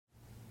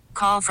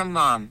call from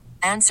mom.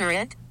 Answer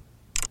it.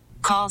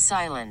 Call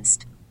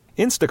silenced.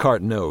 Instacart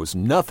knows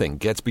nothing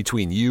gets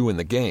between you and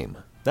the game.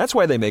 That's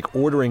why they make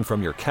ordering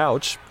from your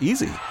couch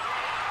easy.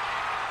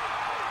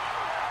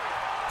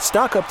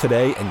 Stock up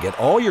today and get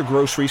all your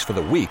groceries for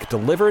the week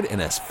delivered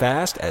in as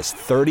fast as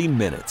 30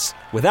 minutes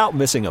without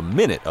missing a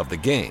minute of the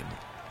game.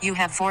 You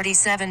have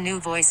 47 new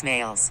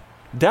voicemails.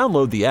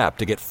 Download the app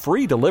to get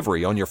free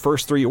delivery on your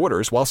first 3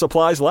 orders while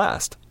supplies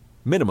last.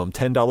 Minimum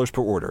 $10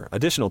 per order.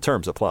 Additional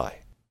terms apply.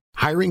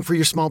 Hiring for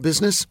your small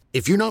business?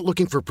 If you're not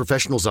looking for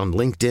professionals on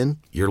LinkedIn,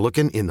 you're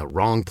looking in the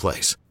wrong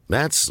place.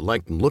 That's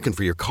like looking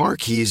for your car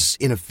keys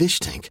in a fish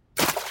tank.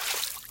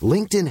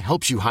 LinkedIn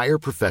helps you hire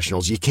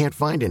professionals you can't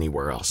find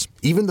anywhere else,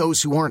 even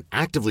those who aren't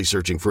actively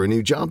searching for a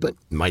new job but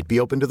might be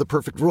open to the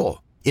perfect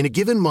role. In a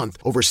given month,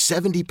 over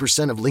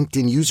 70% of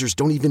LinkedIn users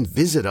don't even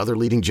visit other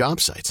leading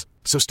job sites.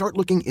 So start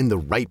looking in the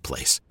right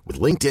place. With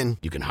LinkedIn,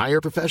 you can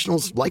hire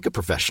professionals like a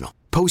professional.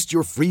 Post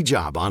your free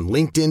job on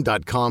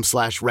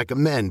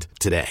linkedin.com/recommend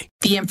today.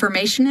 The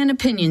information and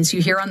opinions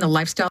you hear on the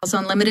Lifestyles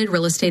Unlimited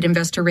Real Estate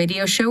Investor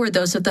Radio Show are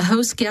those of the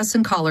host, guests,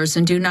 and callers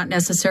and do not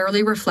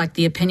necessarily reflect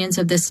the opinions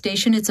of this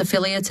station, its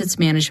affiliates, its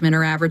management,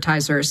 or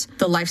advertisers.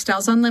 The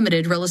Lifestyles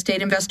Unlimited Real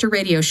Estate Investor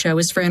Radio Show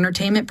is for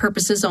entertainment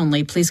purposes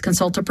only. Please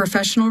consult a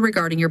professional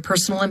regarding your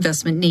personal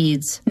investment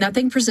needs.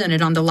 Nothing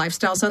presented on the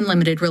Lifestyles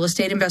Unlimited Real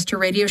Estate Investor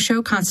Radio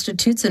Show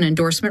constitutes an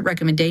endorsement,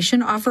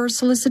 recommendation, offer, or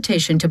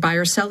solicitation to buy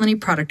or sell any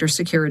product or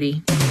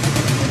security.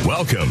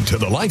 Welcome to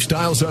the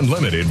Lifestyles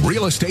Unlimited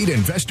Real Estate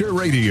Investor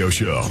Radio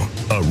Show,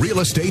 a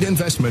real estate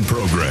investment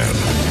program.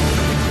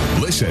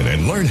 Listen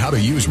and learn how to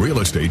use real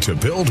estate to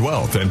build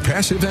wealth and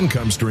passive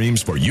income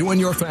streams for you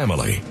and your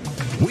family.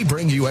 We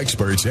bring you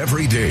experts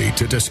every day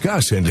to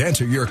discuss and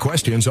answer your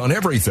questions on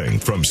everything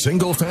from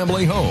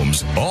single-family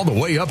homes all the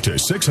way up to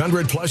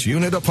 600-plus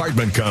unit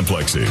apartment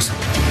complexes.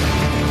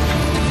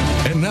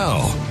 And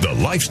now, the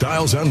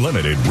Lifestyles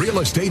Unlimited Real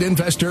Estate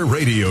Investor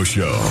Radio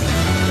Show.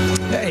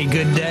 Hey,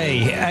 good day.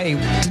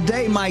 Hey,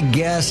 today my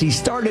guest, he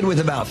started with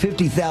about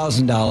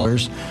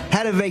 $50,000,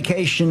 had a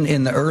vacation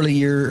in the early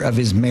year of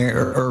his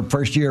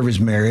first year of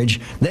his marriage,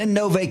 then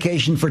no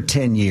vacation for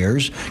 10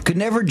 years, could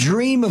never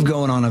dream of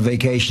going on a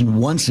vacation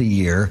once a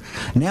year.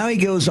 Now he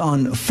goes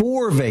on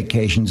 4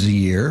 vacations a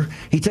year.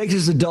 He takes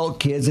his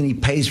adult kids and he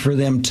pays for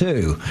them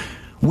too.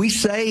 We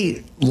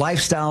say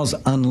Lifestyles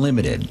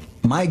Unlimited.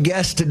 My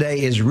guest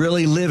today is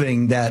really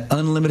living that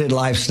unlimited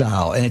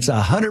lifestyle, and it's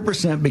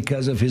 100%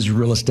 because of his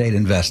real estate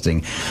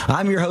investing.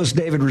 I'm your host,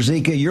 David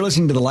Ruzicka. You're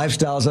listening to the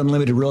Lifestyles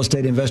Unlimited Real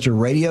Estate Investor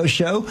Radio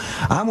Show.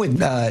 I'm with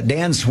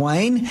Dan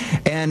Swain,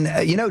 and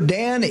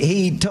Dan,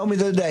 he told me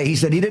the other day, he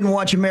said he didn't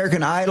watch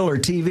American Idol or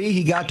TV.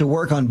 He got to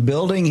work on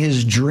building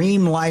his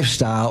dream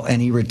lifestyle, and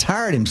he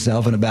retired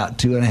himself in about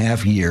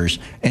 2.5 years.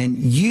 And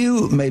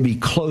you may be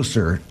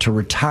closer to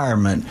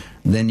retirement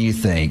than you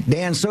think.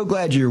 Dan, so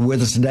glad you're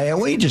with us today. I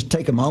want you to just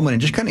take a moment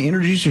and just kind of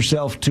introduce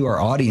yourself to our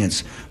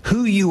audience,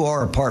 who you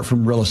are apart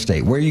from real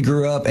estate, where you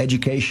grew up,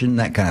 education,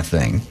 that kind of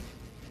thing.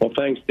 Well,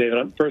 thanks,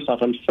 David. First off,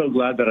 I'm so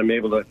glad that I'm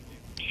able to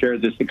share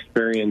this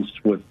experience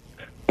with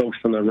folks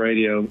on the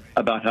radio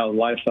about how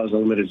Lifestyles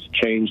Unlimited has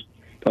changed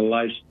the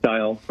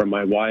lifestyle for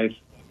my wife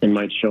and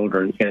my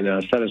children and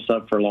set us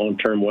up for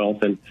long-term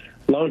wealth and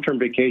long-term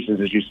vacations,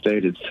 as you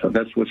stated. So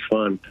that's what's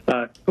fun.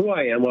 Who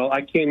I am? Well,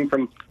 I came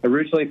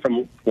originally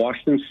from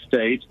Washington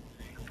State,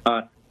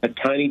 a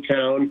tiny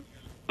town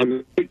on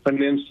the Big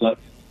Peninsula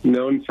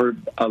known for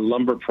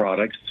lumber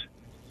products.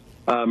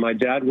 My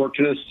dad worked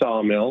in a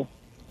sawmill.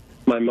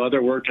 My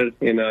mother worked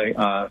in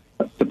a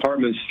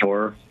department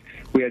store.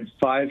 We had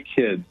 5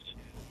 kids.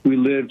 We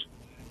lived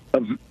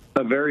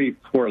a very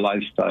poor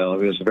lifestyle.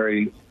 It was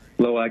very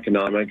low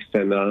economics,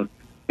 and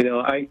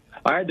I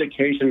had the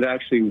occasion to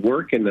actually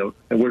work in the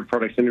wood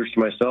products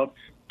industry myself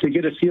to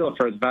get a feel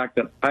for the fact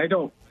that I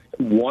don't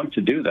want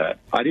to do that.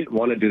 I didn't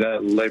want to do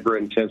that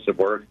labor-intensive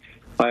work.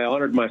 I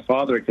honored my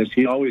father because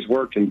he always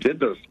worked and did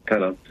those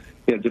kind of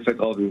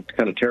difficult and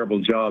kind of terrible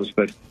jobs,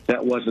 but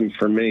that wasn't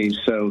for me.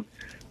 So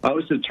I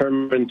was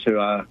determined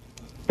to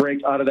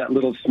break out of that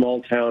little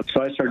small town.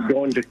 So I started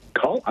going to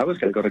college. I was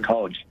going to go to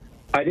college.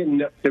 I didn't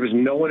know, there was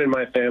no one in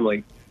my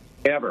family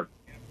ever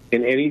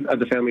in any of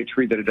the family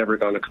tree that had ever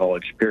gone to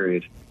college,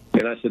 period.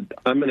 And I said,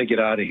 I'm going to get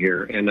out of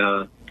here.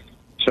 And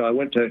so I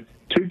went to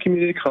 2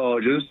 community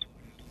colleges,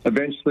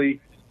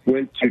 eventually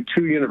went to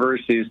 2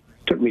 universities.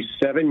 It took me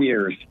 7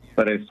 years,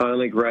 but I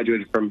finally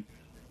graduated from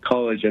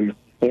college in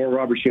Oral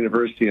Roberts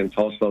University in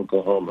Tulsa,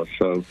 Oklahoma.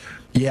 So,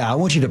 yeah, I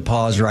want you to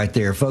pause right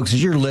there, folks.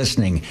 As you're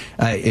listening,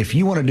 if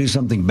you want to do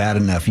something bad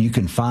enough, you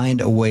can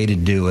find a way to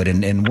do it.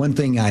 And one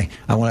thing I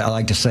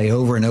like to say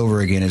over and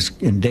over again is,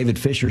 and David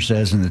Fisher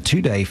says in the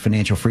 2-day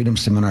financial freedom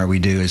seminar we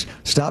do, is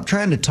stop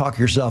trying to talk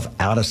yourself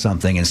out of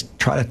something and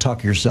try to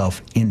talk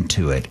yourself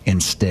into it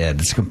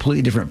instead. It's a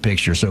completely different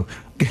picture. So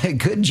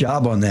good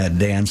job on that,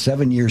 Dan.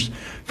 7 years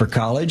for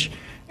college.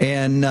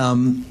 And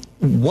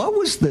what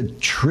was the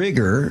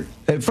trigger?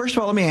 First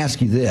of all, let me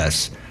ask you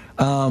this.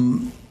 What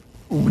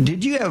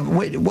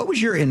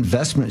was your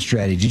investment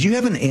strategy? Did you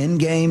have an end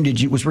game?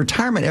 Was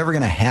retirement ever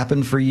going to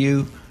happen for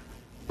you?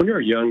 when you're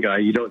a young guy,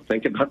 you don't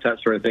think about that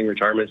sort of thing.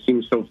 Retirement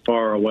seems so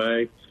far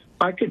away.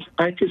 I could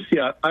see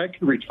I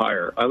could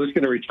retire. I was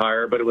going to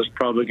retire, but it was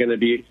probably going to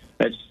be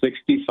at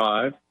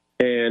 65,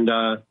 and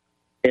I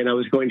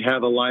was going to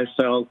have a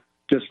lifestyle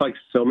just like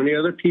so many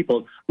other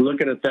people,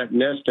 looking at that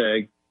nest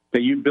egg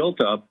that you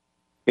built up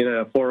in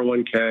a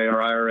 401k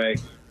or IRA,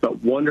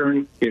 but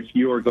wondering if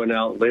you were going to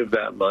outlive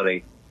that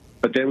money.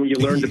 But then when you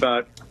learned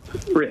about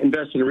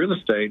investing in real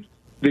estate,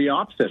 the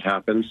opposite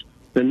happens.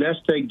 The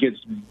nest egg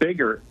gets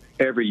bigger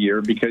every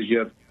year because you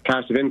have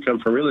passive income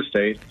from real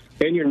estate,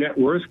 and your net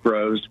worth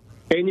grows,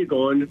 and you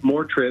go on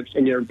more trips,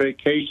 and your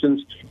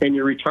vacations and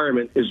your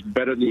retirement is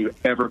better than you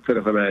ever could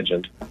have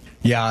imagined.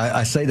 Yeah,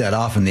 I say that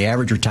often. The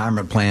average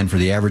retirement plan for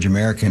the average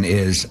American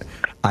is,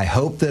 I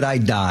hope that I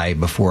die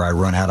before I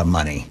run out of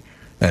money.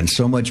 And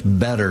so much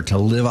better to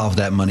live off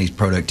that money's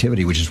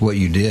productivity, which is what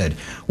you did.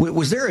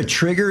 Was there a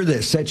trigger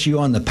that set you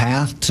on the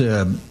path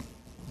to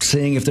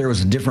seeing if there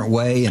was a different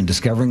way and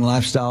discovering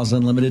Lifestyles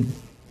Unlimited?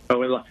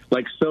 Oh,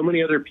 like so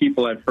many other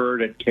people I've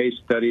heard at case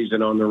studies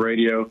and on the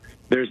radio,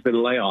 there's been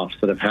layoffs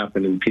that have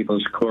happened in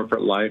people's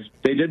corporate life.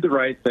 They did the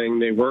right thing.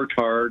 They worked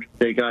hard.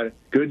 They got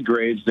good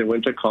grades. They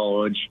went to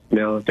college.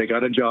 They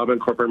got a job in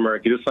corporate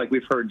America, just like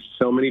we've heard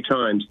so many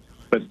times.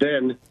 But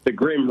then the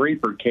Grim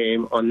Reaper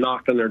came and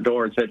knocked on their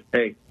door and said,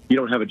 hey, you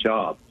don't have a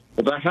job.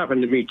 Well, that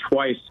happened to me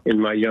twice in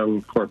my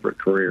young corporate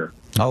career.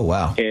 Oh,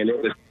 wow. And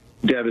it was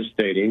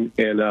devastating.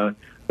 And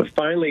but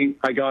finally,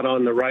 I got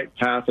on the right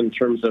path in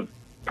terms of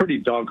pretty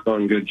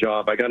doggone good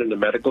job. I got into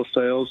medical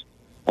sales,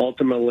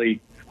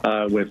 ultimately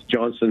with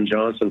Johnson &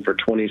 Johnson for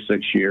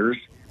 26 years.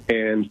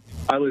 And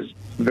I was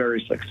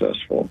very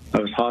successful.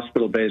 I was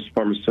hospital-based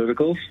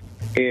pharmaceuticals,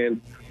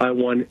 and I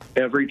won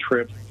every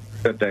trip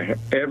that they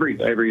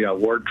every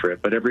award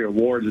trip, but every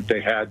award that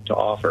they had to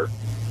offer,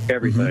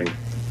 everything.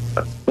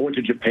 Mm-hmm. I went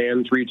to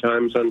Japan 3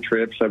 times on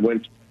trips. I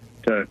went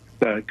to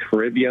the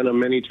Caribbean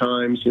many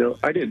times.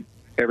 I did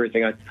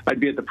everything. I'd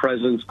be at the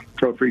President's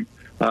Trophy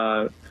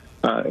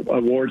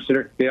Awards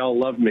Center. They all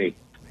loved me.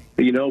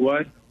 But you know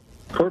what?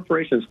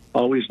 Corporations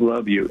always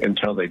love you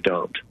until they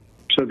don't.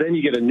 So then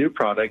you get a new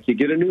product, you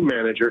get a new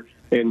manager,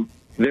 and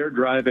they're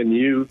driving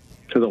you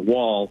to the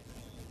wall,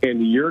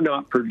 and you're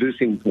not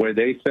producing the way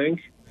they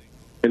think.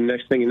 And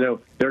next thing you know,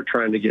 they're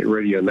trying to get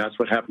rid of you. And that's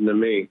what happened to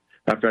me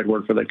after I'd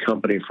worked for that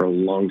company for a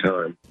long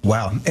time.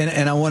 Wow.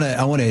 And I want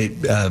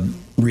to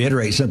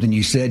reiterate something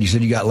you said. You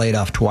said you got laid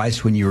off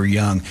twice when you were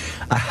young.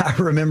 I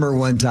remember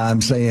one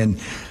time saying,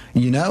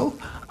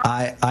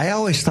 I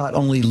always thought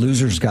only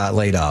losers got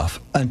laid off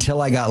until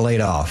I got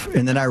laid off.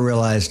 And then I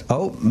realized,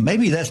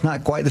 maybe that's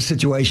not quite the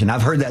situation.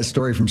 I've heard that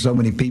story from so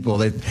many people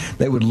that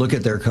they would look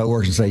at their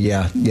coworkers and say,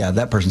 yeah,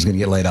 that person's going to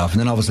get laid off. And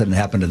then all of a sudden it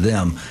happened to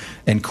them.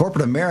 And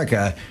corporate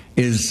America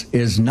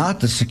is not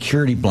the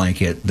security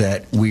blanket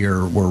that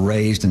we're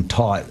raised and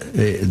taught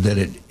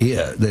that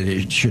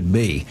it should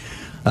be.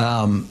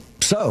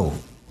 So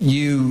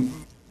you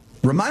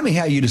remind me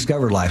how you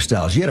discovered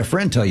Lifestyles. You had a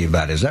friend tell you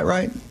about it. Is that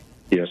right?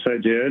 Yes, I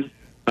did.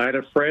 I had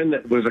a friend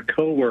that was a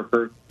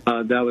coworker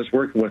that I was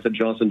working with at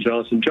Johnson &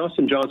 Johnson.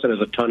 Johnson & Johnson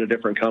has a ton of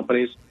different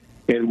companies,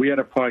 and we had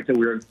a product that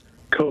we were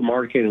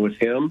co-marketing with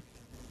him,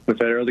 with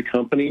that other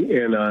company,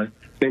 and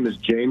his name is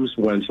James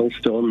Wenzel,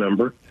 still a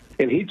member.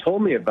 And he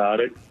told me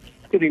about it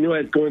because he knew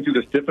I was going through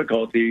this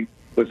difficulty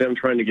with them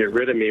trying to get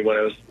rid of me when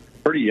I was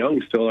pretty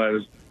young still. I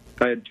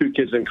had 2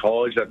 kids in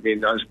college. I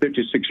was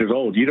 56 years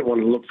old. You don't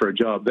want to look for a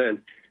job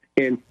then.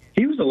 And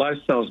he was a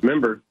Lifestyles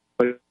member,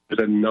 but was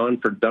a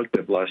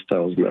non-productive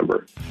Lifestyles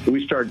member.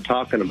 We started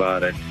talking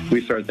about it.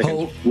 We started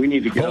thinking, we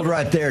need to get Hold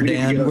right there,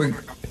 Dan. We're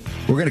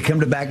going to come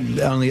back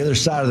on the other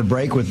side of the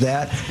break with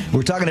that.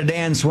 We're talking to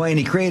Dan Swain.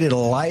 He created a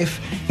life.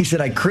 He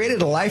said, I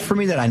created a life for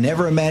me that I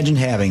never imagined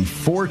having.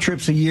 4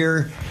 trips a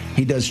year.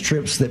 He does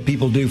trips that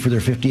people do for their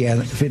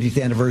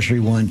 50th anniversary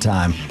one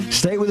time.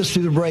 Stay with us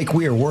through the break.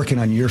 We are working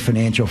on your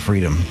financial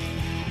freedom.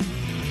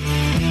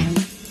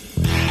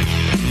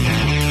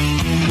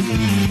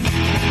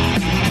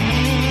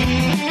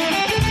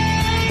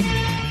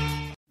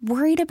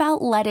 Worried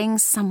about letting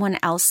someone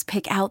else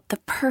pick out the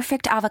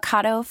perfect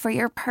avocado for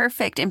your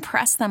perfect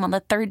impress them on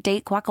the 3rd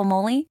date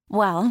guacamole?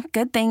 Well,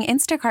 good thing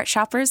Instacart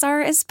shoppers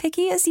are as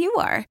picky as you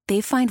are. They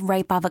find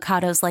ripe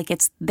avocados like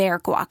it's their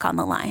guac on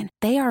the line.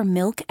 They are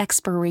milk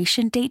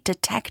expiration date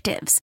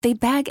detectives. They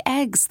bag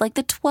eggs like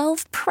the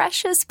 12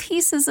 precious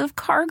pieces of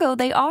cargo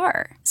they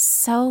are.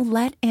 So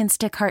let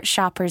Instacart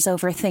shoppers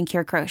overthink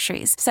your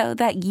groceries so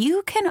that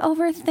you can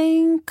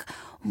overthink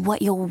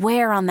what you'll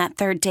wear on that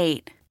 3rd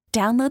date.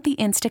 Download the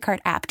Instacart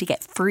app to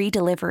get free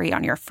delivery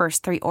on your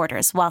first 3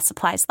 orders while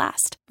supplies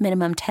last.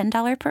 Minimum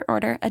 $10 per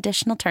order.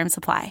 Additional terms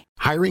apply.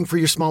 Hiring for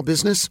your small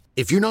business?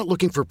 If you're not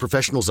looking for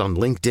professionals on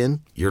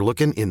LinkedIn, you're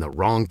looking in the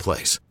wrong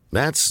place.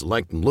 That's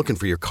like looking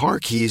for your car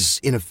keys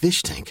in a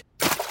fish tank.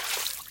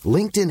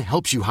 LinkedIn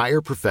helps you hire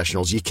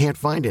professionals you can't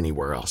find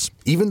anywhere else,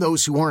 even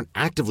those who aren't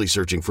actively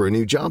searching for a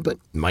new job but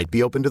might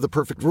be open to the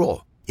perfect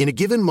role. In a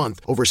given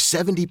month, over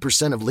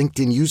 70% of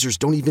LinkedIn users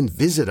don't even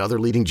visit other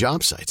leading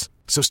job sites.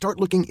 So start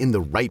looking in the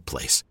right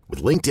place.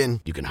 With LinkedIn,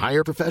 you can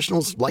hire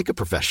professionals like a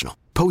professional.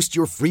 Post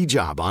your free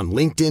job on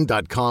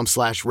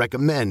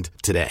linkedin.com/recommend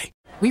today.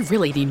 We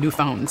really need new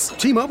phones.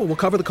 T-Mobile will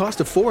cover the cost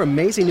of 4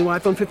 amazing new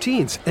iPhone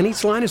 15s, and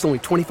each line is only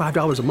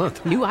 $25 a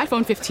month. New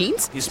iPhone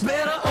 15s? It's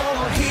better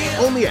over here.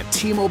 Only at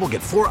T-Mobile,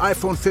 get 4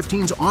 iPhone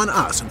 15s on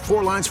us and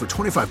 4 lines for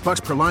 $25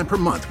 per line per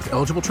month with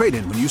eligible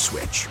trade-in when you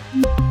switch.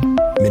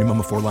 Minimum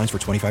of 4 lines for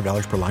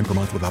 $25 per line per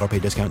month with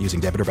autopay discount using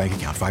debit or bank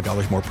account.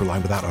 $5 more per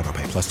line without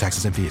autopay, plus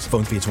taxes and fees.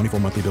 Phone fee at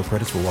 24 monthly bill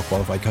credits for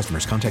well-qualified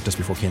customers. Contact us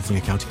before canceling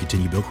account to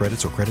continue bill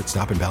credits or credit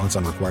stop and balance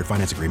on required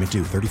finance agreement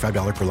due.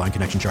 $35 per line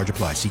connection charge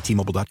applies. See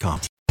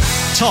T-Mobile.com.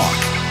 Talk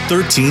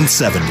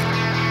 1370.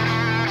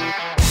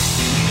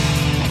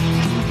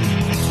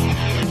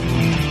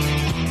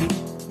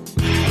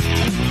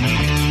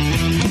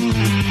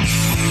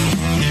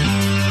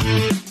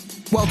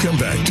 Welcome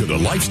back to the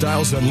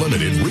Lifestyles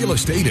Unlimited Real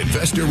Estate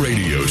Investor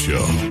Radio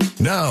Show.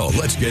 Now,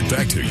 let's get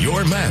back to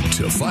your map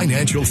to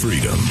financial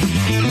freedom.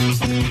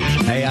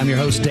 Hey, I'm your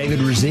host, David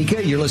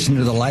Ruzicka. You're listening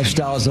to the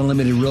Lifestyles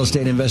Unlimited Real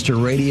Estate Investor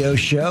Radio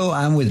Show.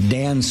 I'm with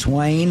Dan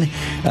Swain.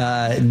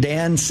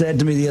 Dan said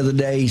to me the other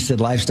day, he said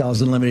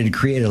Lifestyles Unlimited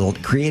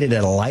created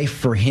a life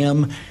for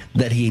him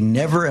that he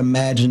never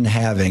imagined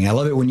having. I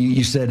love it when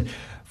you said,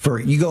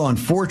 you go on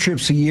 4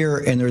 trips a year,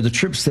 and they're the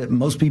trips that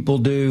most people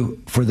do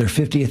for their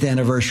 50th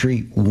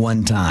anniversary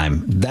one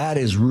time. That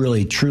is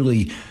really,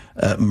 truly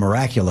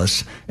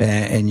miraculous,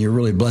 and you're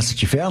really blessed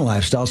that you found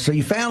Lifestyles. So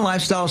you found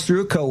Lifestyles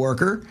through a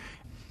coworker,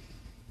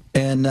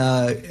 and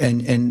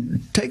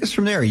take us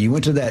from there. You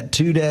went to that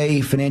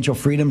 2-day financial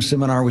freedom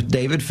seminar with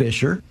David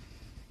Fisher,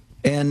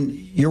 and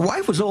your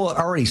wife was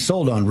already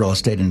sold on real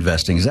estate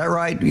investing. Is that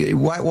right?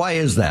 Why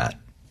is that?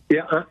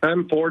 Yeah,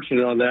 I'm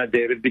fortunate on that,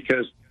 David,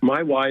 because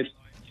my wife's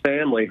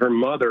family, her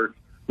mother,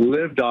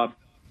 lived off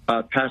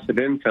passive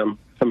income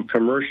from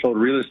commercial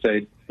real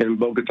estate in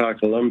Bogota,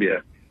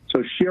 Colombia.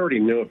 So she already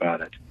knew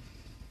about it.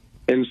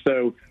 And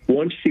so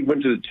once she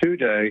went to the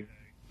 2-day,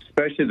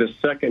 especially the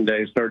second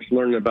day, starts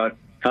learning about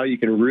how you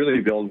can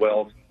really build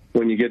wealth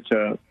when you get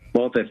to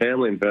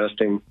multifamily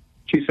investing,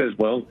 she says,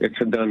 well, it's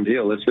a done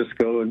deal. Let's just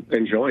go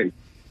and join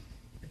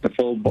the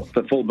full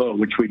boat,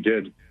 which we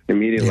did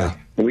immediately. Yeah.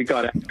 And we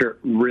got after it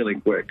really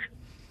quick.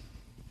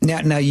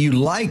 Now you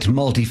liked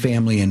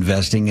multifamily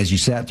investing as you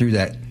sat through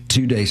that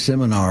 2-day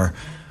seminar.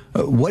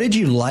 What did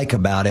you like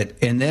about it?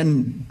 And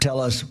then tell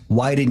us,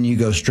 why didn't you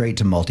go straight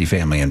to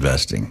multifamily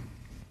investing?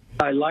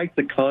 I liked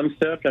the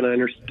concept, and I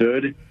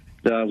understood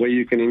the way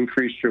you can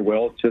increase your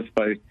wealth just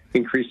by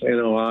increased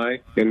NOI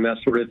and that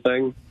sort of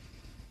thing.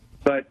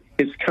 But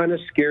it's kind of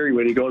scary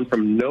when you're going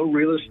from no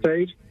real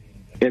estate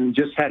and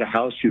just had a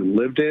house you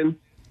lived in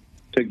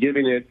to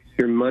giving it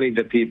your money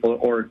to people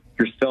or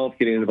yourself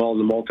getting involved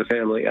in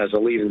multifamily as a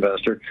lead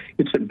investor.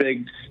 It's a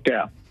big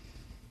step.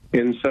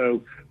 And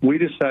so we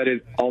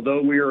decided,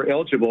 although we were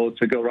eligible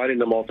to go right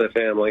into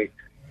multifamily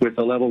with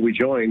the level we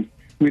joined,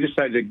 we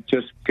decided to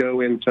just go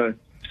into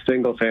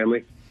single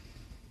family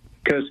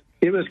because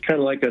it was kind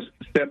of like a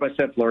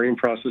step-by-step learning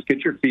process,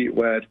 get your feet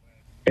wet,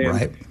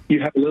 and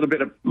you have a little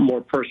bit of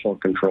more personal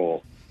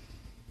control.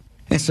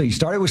 And so you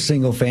started with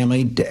single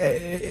family.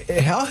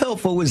 How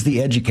helpful was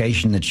the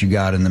education that you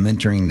got and the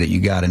mentoring that you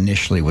got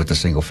initially with the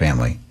single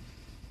family?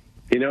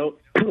 You know,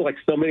 like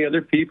so many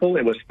other people,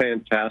 it was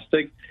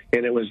fantastic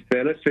and it was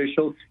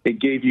beneficial. It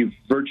gave you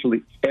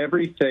virtually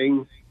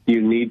everything you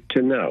need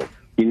to know,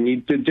 you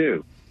need to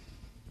do.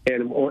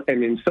 And I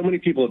mean, so many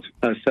people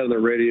have said on the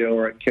radio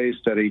or at case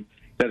study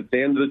that at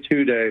the end of the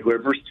 2-day,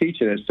 whoever's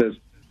teaching it says,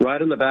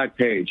 right on the back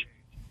page,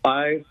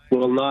 I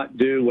will not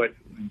do what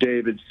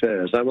David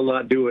says. I will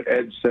not do what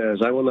Ed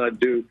says. I will not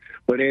do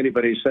what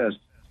anybody says.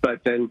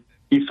 But then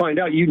you find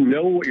out you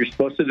know what you're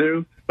supposed to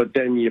do, but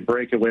then you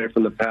break away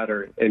from the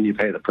pattern and you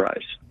pay the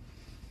price,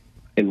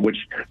 in which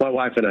my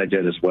wife and I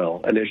did as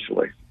well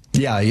initially.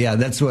 Yeah,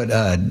 that's what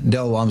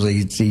Del Walmsley,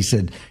 he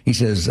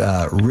says,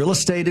 real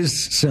estate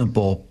is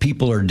simple,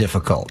 people are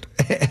difficult.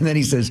 And then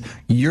he says,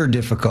 you're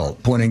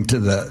difficult, pointing to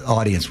the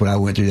audience when I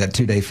went through that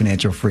 2-day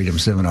financial freedom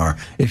seminar.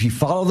 If you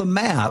follow the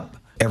map,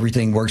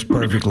 everything works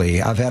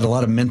perfectly. I've had a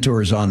lot of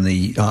mentors on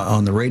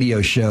the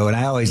radio show, and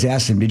I always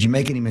ask them, did you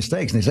make any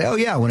mistakes? And they say, oh,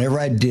 yeah, whenever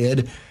I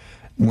didn't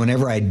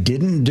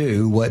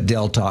do what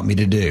Del taught me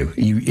to do.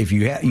 If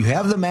you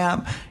have the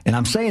map, and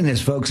I'm saying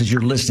this, folks, as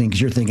you're listening,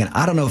 because you're thinking,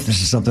 I don't know if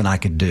this is something I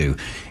could do.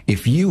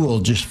 If you will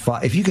just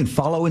if you can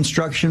follow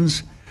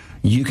instructions,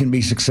 you can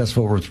be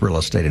successful with real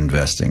estate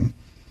investing.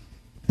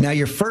 Now,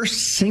 your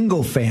first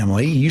single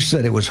family, you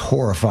said it was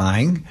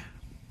horrifying.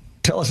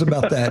 Tell us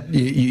about that.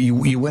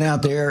 You went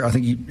out there, I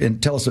think,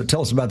 and tell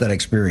us about that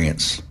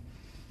experience.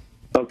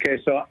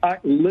 Okay, so I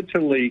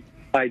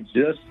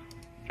just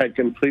had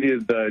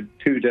completed the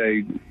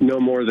 2-day no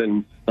more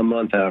than a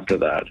month after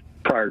that,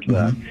 prior to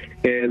that.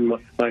 And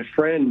my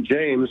friend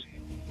James,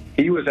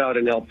 he was out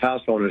in El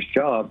Paso on his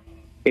job,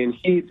 and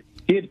he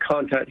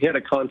had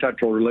a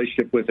contractual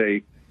relationship with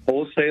a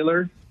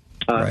wholesaler.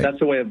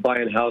 That's a way of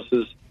buying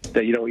houses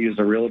that you don't use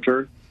a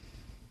realtor.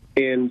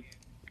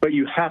 But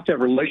you have to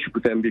have a relationship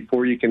with them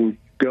before you can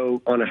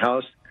go on a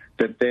house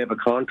that they have a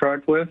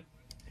contract with.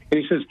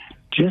 And he says,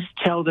 just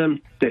tell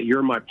them that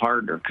you're my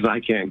partner because I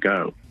can't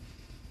go.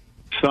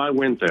 So I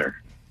went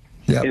there.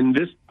 Yep.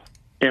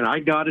 And I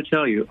got to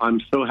tell you, I'm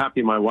so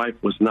happy my wife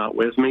was not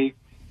with me.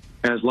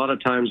 As a lot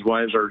of times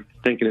wives are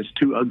thinking it's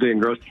too ugly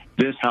and gross.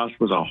 This house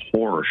was a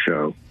horror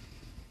show.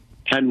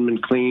 Hadn't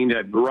been cleaned,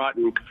 had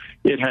rotten.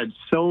 It had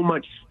so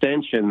much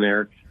stench in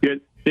there.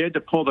 They had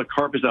to pull the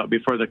carpets out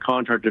before the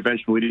contractor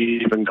eventually would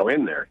even go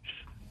in there.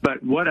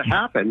 But what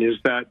happened is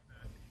that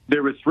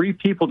there were 3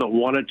 people that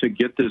wanted to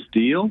get this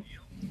deal,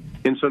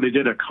 and so they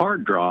did a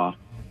card draw.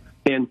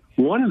 And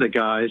one of the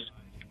guys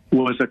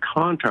was a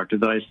contractor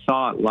that I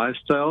saw at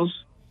Lifestyles.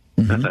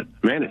 I thought,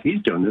 man, if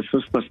he's doing this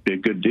must be a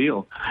good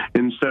deal.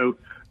 And so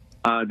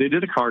they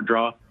did a card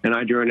draw, and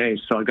I drew an ace.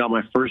 So I got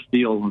my first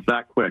deal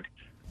that quick.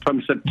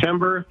 From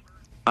September,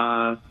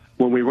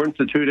 when we went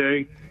to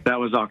 2-day, that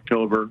was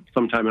October,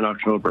 sometime in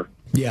October.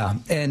 Yeah,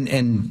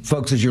 and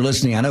folks, as you're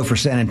listening, I know for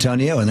San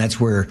Antonio, and that's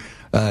where,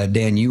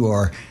 Dan, you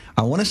are,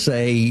 I want to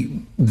say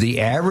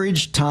the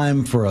average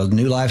time for a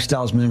new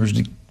Lifestyles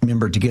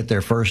member to get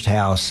their first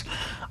house,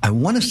 I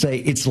want to say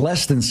it's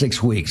less than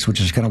 6 weeks, which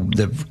is kind of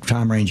the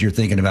time range you're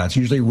thinking about. It's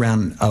usually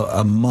around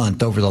a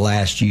month over the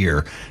last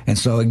year. And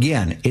so,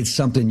 again, it's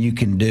something you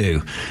can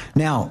do.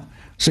 Now,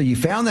 so you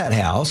found that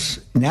house.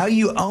 Now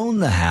you own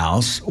the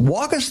house.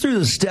 Walk us through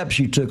the steps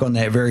you took on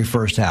that very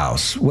first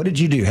house. What did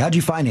you do? How did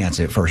you finance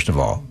it, first of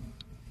all?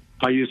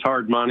 I used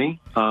hard money.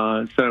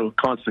 So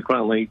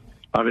consequently,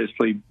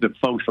 obviously, the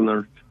folks on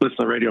the listen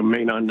to the radio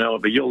may not know,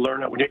 but you'll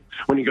learn it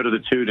when you go to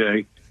the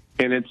 2-day.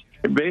 And it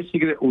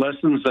basically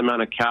lessens the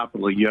amount of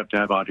capital you have to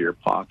have out of your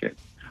pocket.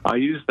 I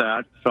used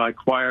that. So I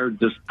acquired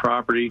this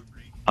property,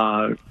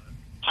 hired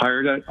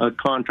a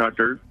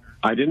contractor.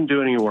 I didn't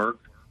do any work.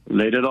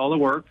 They did all the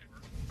work.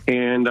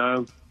 And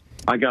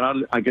I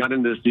got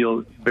into this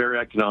deal very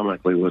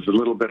economically with a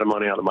little bit of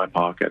money out of my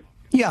pocket.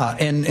 Yeah,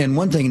 and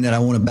one thing that I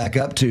want to back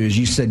up to is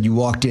you said you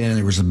walked in and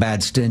there was a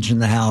bad stench in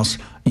the house.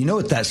 You know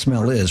what that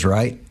smell is,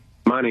 right?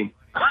 Money.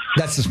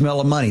 That's the smell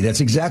of money.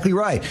 That's exactly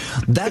right.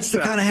 That's the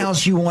kind of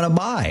house you want to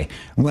buy.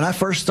 When I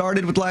first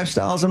started with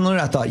Lifestyles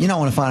Unlimited, I thought, I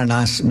want to find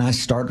a nice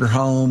starter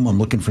home. I'm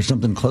looking for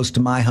something close to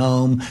my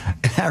home.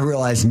 And I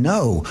realized,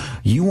 no,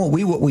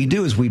 what we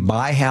do is we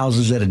buy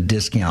houses at a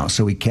discount.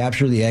 So we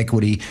capture the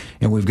equity,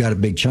 and we've got a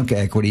big chunk of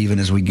equity even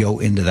as we go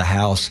into the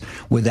house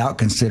without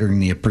considering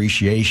the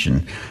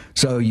appreciation.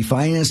 So you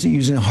finance it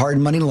using a hard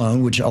money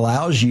loan, which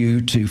allows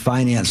you to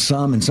finance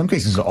some, in some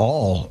cases,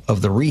 all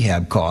of the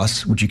rehab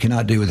costs, which you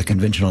cannot do with a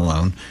conventional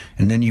loan.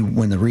 And then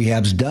when the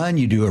rehab's done,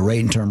 you do a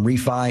rate and term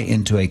refi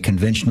into a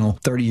conventional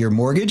 30-year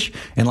mortgage.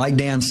 And like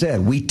Dan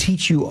said, we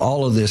teach you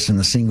all of this in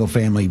the single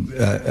family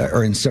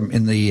or in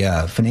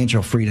the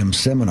financial freedom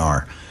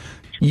seminar.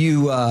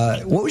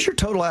 What was your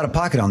total out of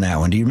pocket on that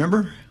one? Do you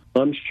remember?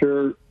 I'm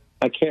sure.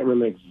 I can't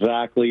remember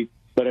exactly,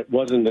 but it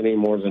wasn't any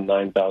more than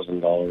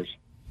 $9,000.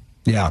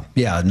 Yeah,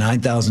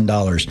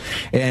 $9,000.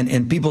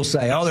 And people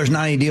say, there's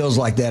not any deals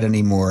like that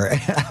anymore.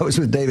 I was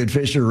with David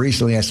Fisher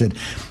recently. I said,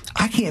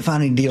 I can't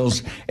find any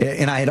deals.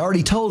 And I had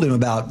already told him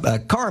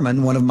about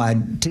Carmen, one of my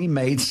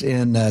teammates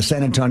in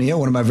San Antonio,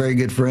 one of my very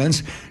good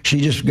friends.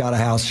 She just got a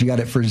house. She got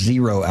it for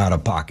 $0 out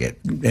of pocket.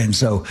 And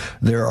so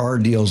there are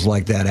deals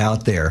like that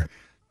out there.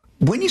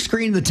 When you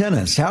screen the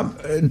tenants,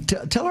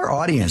 tell our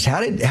audience, how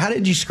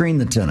did you screen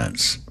the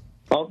tenants?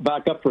 I'll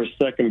back up for a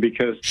second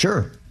because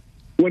sure.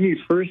 When you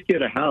first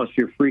get a house,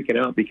 you're freaking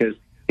out because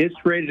it's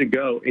ready to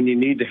go, and you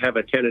need to have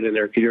a tenant in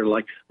there because you're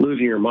like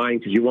losing your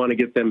mind because you want to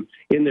get them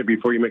in there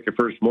before you make your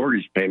first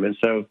mortgage payment.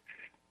 So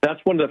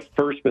that's one of the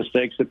first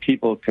mistakes that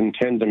people can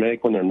tend to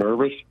make when they're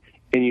nervous,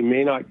 and you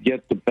may not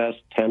get the best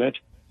tenant,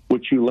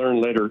 which you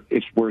learn later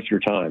it's worth your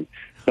time.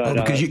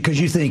 But, because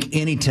you think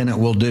any tenant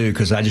will do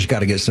because I just got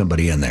to get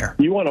somebody in there.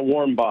 You want a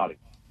warm body.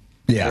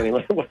 Yeah.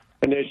 Anyway,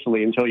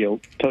 initially, until you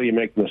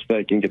make the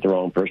mistake and get the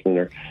wrong person in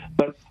there.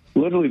 But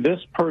literally, this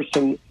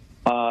person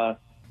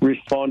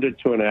responded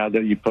to an ad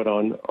that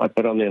I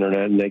put on the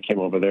internet, and they came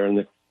over there,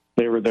 and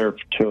they were there for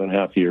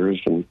 2.5 years,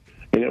 and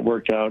it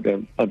worked out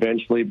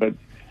eventually. But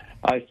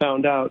I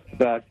found out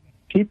that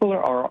people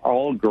are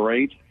all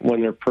great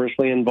when they're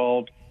personally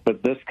involved,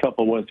 but this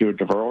couple went through a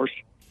divorce,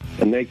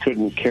 and they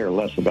couldn't care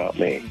less about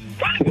me.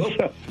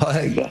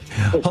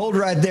 Hold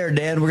right there,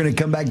 Dan. We're going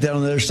to come back down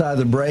on the other side of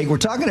the break. We're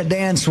talking to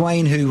Dan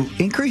Swain, who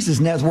increased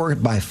his net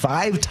worth by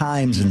 5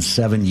 times in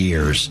 7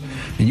 years.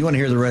 And you want to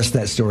hear the rest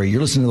of that story,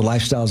 you're listening to the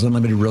Lifestyles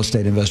Unlimited Real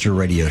Estate Investor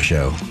Radio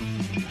Show.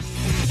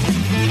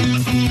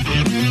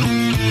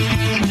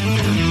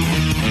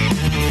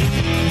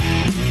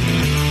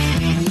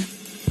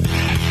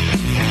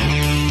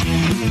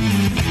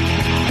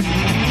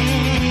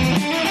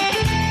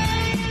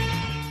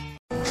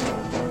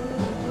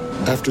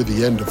 After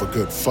the end of a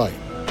good fight,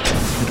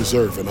 you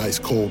deserve an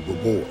ice-cold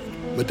reward.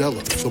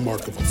 Modelo is the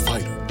mark of a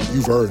fighter.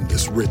 You've earned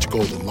this rich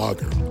golden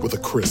lager with a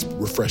crisp,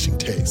 refreshing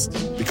taste.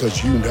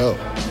 Because you know,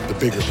 the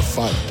bigger the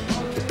fight,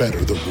 the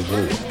better the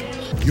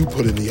reward. You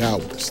put in the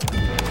hours,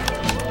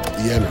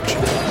 the energy,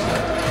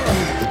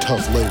 the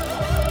tough labor.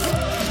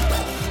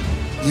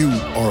 You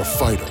are a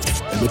fighter,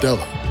 and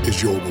Modelo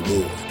is your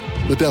reward.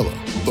 Modelo,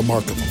 the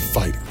mark of a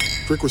fighter.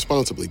 Drink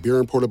responsibly. Beer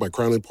imported by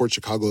Crown Imports,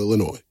 Chicago,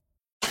 Illinois.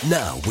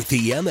 Now, with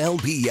the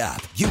MLB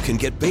app, you can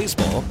get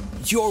baseball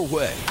your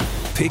way.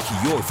 Pick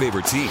your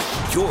favorite team,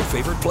 your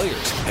favorite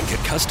players, and get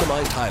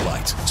customized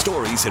highlights,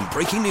 stories, and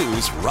breaking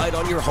news right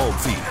on your home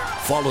feed.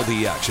 Follow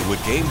the action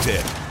with Game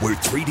 10, where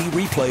 3D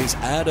replays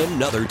add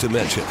another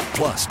dimension.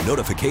 Plus,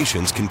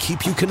 notifications can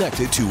keep you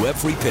connected to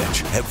every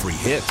pitch, every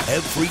hit,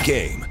 every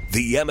game.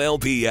 The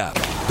MLB app.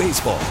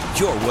 Baseball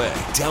your way.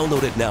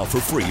 Download it now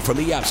for free from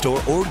the App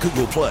Store or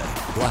Google Play.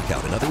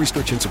 Blackout and other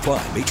restrictions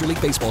apply. Major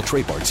League Baseball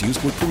trademarks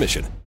used with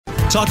permission.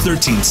 Talk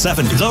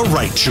 1370, the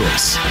right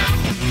choice.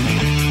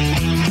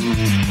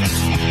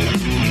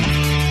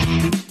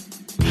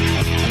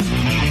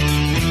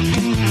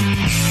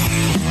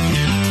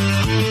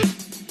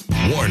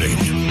 Warning,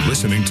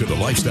 listening to the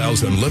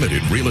Lifestyles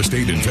Unlimited Real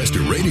Estate Investor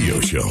Radio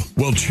Show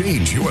will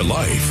change your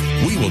life.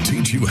 We will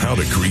teach you how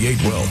to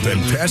create wealth and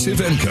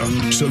passive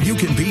income so you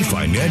can be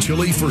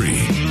financially free.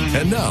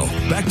 And now,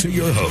 back to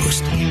your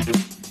host.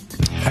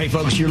 Hey,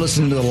 folks, you're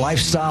listening to the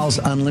Lifestyles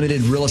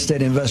Unlimited Real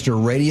Estate Investor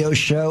Radio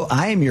Show.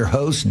 I am your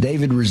host,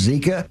 David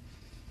Ruzicka,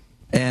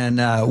 and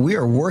we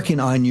are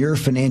working on your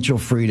financial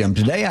freedom.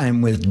 Today, I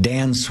am with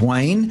Dan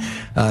Swain.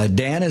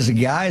 Dan is a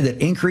guy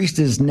that increased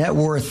his net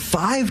worth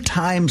 5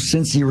 times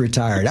since he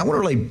retired. I want to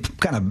really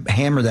kind of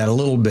hammer that a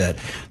little bit.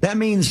 That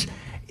means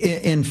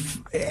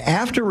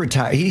after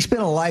retire, he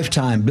spent a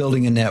lifetime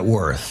building a net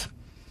worth.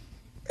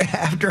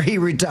 After he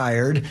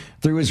retired,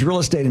 through his real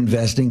estate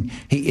investing,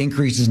 he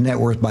increased his net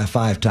worth by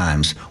 5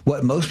 times.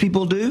 What most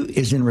people do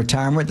is in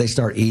retirement, they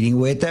start eating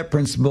away at that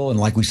principal, and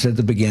like we said at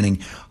the beginning,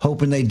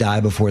 hoping they die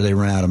before they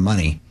run out of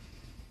money.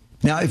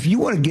 Now, if you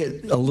want to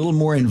get a little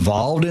more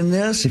involved in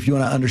this, if you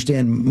want to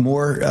understand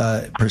more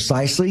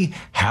precisely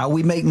how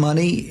we make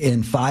money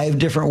in 5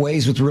 different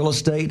ways with real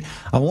estate,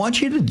 I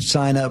want you to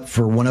sign up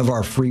for one of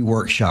our free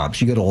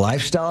workshops. You go to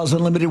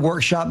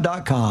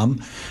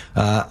lifestylesunlimitedworkshop.com.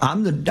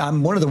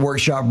 I'm one of the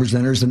workshop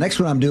presenters. The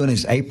next one I'm doing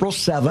is April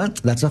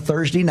 7th. That's a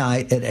Thursday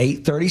night at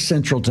 8:30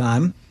 Central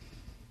Time.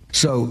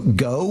 So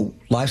go,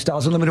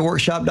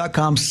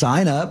 lifestylesunlimitedworkshop.com,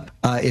 sign up.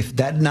 If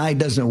that night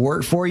doesn't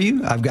work for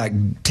you, I've got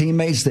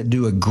teammates that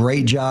do a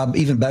great job,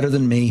 even better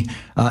than me,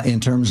 in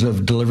terms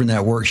of delivering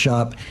that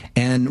workshop.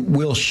 And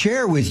we'll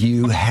share with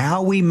you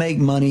how we make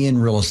money in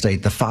real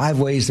estate, the 5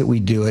 ways that we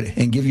do it,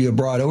 and give you a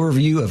broad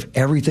overview of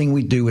everything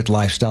we do with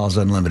Lifestyles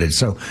Unlimited.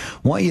 So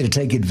I want you to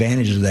take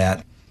advantage of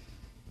that.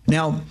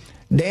 Now,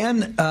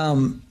 Dan,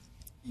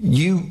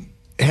 you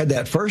had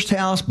that first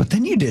house, but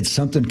then you did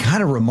something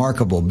kind of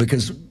remarkable,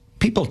 because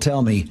people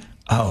tell me,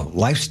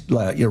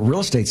 real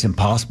estate's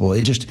impossible.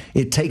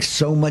 It takes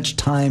so much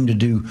time to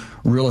do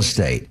real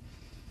estate.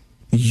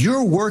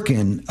 You're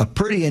working a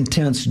pretty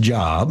intense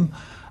job.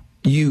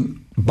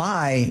 You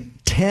buy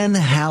 10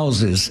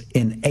 houses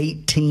in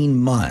 18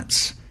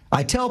 months.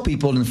 I tell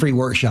people in the free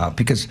workshop,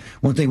 because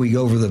one thing we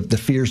go over the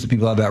fears that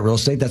people have about real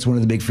estate, that's one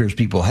of the big fears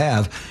people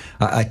have.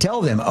 I tell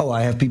them,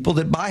 I have people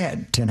that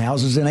buy 10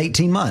 houses in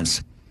 18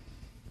 months.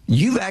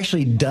 You've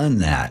actually done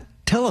that.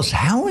 Tell us,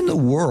 how in the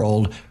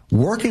world,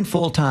 working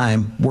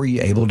full-time, were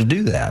you able to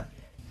do that?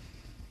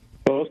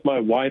 Both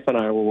my wife and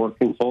I were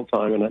working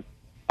full-time, and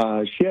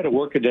she had a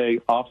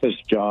work-a-day office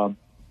job.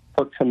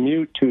 Her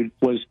commute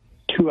was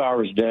 2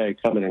 hours a day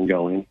coming and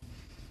going.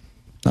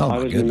 I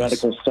was in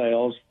medical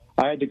sales.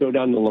 I had to go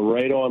down to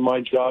Laredo on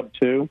my job,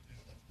 too.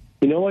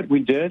 You know what we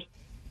did?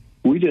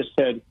 We just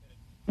said,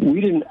 we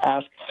didn't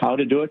ask how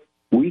to do it.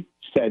 We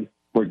said,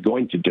 we're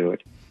going to do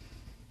it.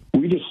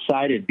 We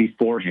decided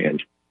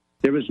beforehand.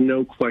 There was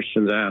no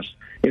questions asked.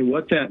 And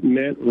what that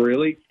meant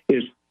really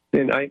is,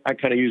 and I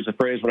kind of used the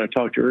phrase when I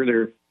talked to you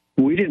earlier,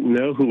 we didn't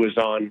know who was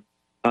on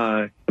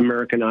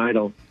American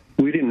Idol.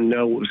 We didn't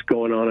know what was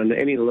going on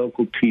any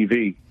local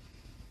TV.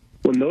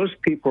 When those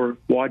people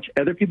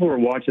other people were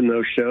watching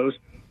those shows,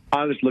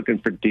 I was looking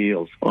for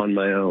deals on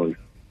my own.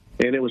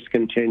 And it was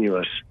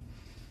continuous.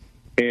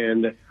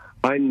 And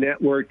I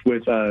networked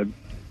with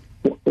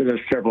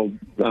several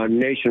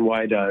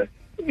nationwide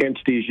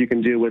entities you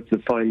can do with to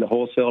find the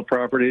wholesale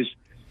properties.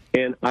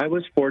 And I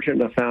was fortunate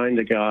to find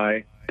a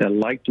guy that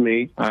liked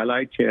me. I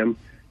liked him.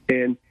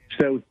 And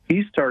so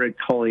he started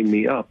calling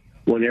me up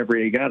whenever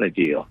he got a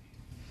deal.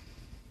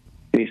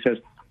 And he says,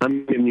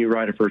 I'm giving you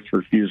right of first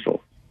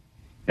refusal.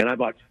 And I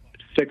bought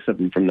 6 of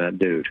them from that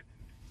dude.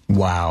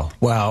 Wow.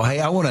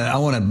 Hey, I want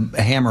to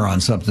hammer on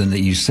something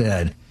that you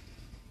said.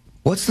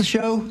 What's the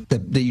show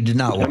that you did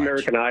not watch?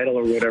 American Idol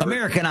or whatever.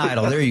 American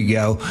Idol. There you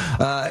go.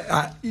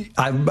 I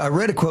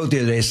read a quote the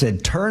other day. It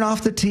said, turn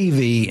off the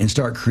TV and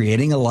start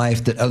creating a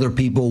life that other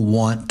people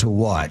want to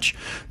watch.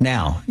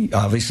 Now,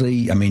 obviously,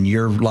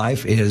 your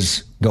life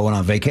is going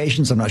on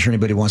vacations. I'm not sure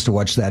anybody wants to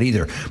watch that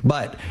either.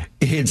 But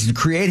it's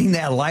creating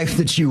that life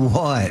that you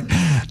want.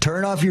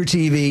 Turn off your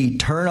TV.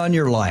 Turn on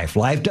your life.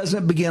 Life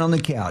doesn't begin on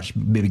the couch.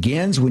 It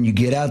begins when you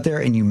get out there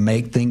and you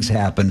make things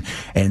happen.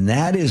 And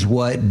that is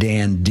what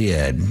Dan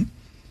did.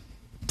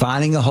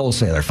 finding a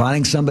wholesaler,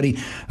 finding somebody,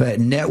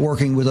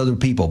 networking with other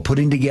people,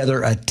 putting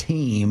together a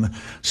team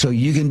so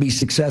you can be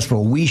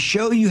successful. We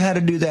show you how to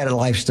do that at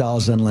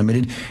Lifestyles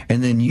Unlimited,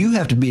 and then you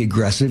have to be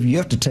aggressive. You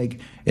have to take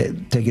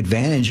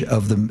advantage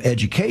of the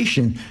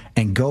education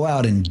and go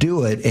out and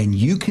do it, and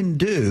you can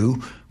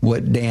do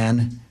what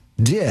Dan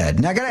did.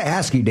 Now, I got to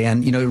ask you,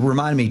 Dan, it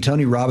reminded me,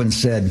 Tony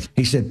Robbins said,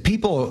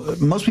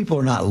 most people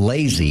are not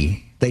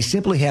lazy. They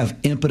simply have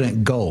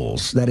impotent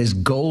goals. That is,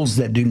 goals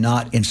that do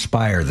not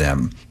inspire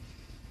them.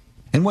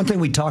 And one thing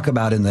we talk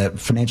about in the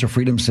Financial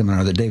Freedom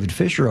Seminar that David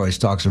Fisher always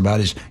talks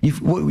about is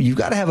you've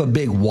got to have a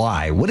big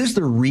why. What is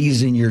the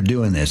reason you're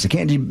doing this?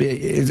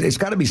 It's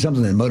got to be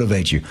something that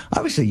motivates you.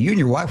 Obviously, you and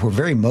your wife were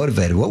very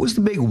motivated. What was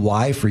the big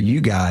why for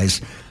you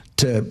guys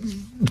to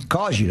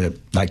cause you to,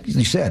 like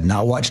you said,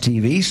 not watch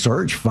TV,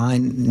 search,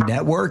 find,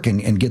 network,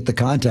 and get the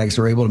contacts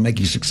that are able to make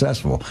you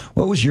successful?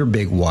 What was your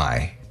big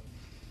why?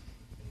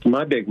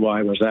 My big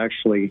why was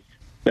actually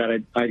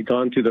that I'd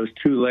gone through those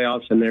 2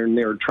 layoffs, and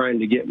they were trying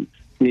to get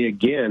me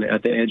again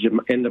at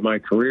the end of my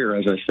career.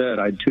 As I said,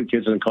 I had 2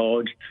 kids in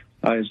college.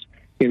 I was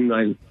in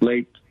my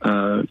late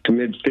to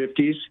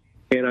mid-50s,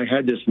 and I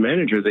had this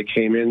manager that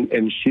came in,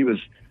 and she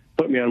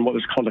put me on what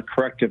was called a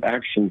corrective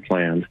action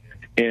plan.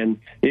 And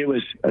it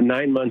was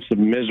 9 months of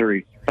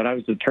misery, but I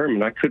was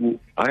determined.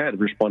 I had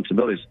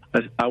responsibilities.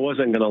 I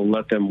wasn't going to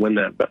let them win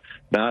that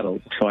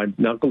battle. So I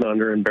knuckled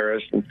under,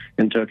 embarrassed,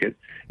 and took it.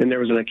 And there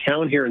was an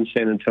account here in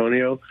San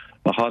Antonio,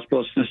 a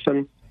hospital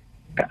system.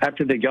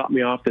 After they got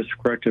me off this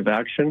corrective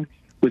action,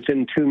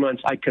 within 2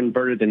 months, I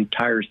converted the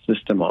entire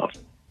system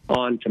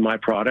onto my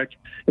product.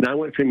 And I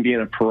went from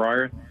being a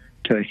pariah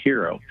to a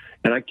hero.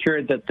 And I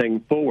carried that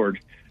thing forward.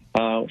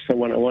 So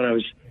when I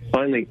was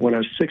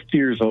 60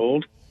 years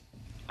old,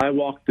 I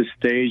walked the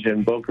stage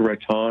in Boca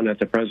Raton at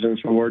the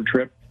President's Award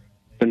trip,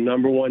 the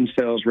 #1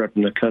 sales rep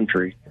in the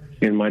country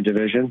in my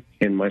division,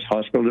 in my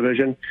hospital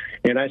division.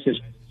 And I said,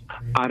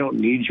 I don't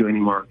need you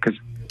anymore because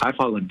I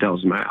followed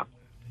Dell's map.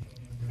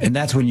 And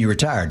that's when you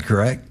retired,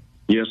 correct?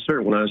 Yes,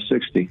 sir, when I was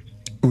 60.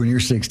 When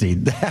you're 60.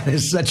 That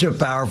is such a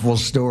powerful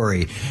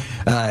story.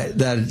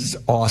 That is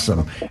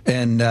awesome.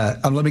 And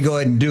let me go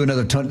ahead and do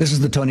another. This is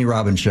the Tony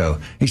Robbins Show.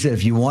 He said,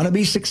 if you want to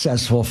be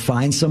successful,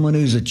 find someone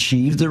who's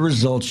achieved the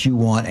results you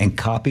want and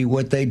copy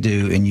what they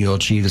do, and you'll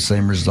achieve the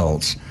same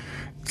results.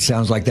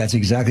 Sounds like that's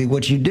exactly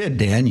what you did,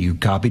 Dan. You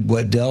copied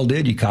what Dell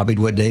did. You copied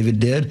what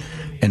David did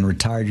and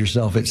retired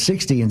yourself at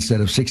 60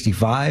 instead of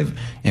 65,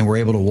 and were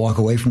able to walk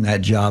away from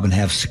that job and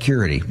have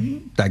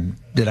security.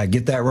 Did I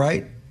get that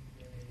right?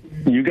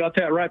 You got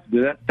that right.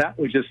 That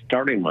was just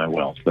starting my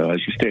wealth, though,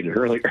 as you stated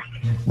earlier.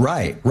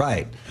 Right.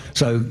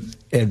 So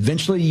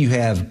eventually you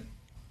have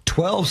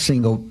 12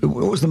 single.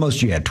 What was the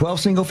most you had? 12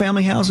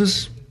 single-family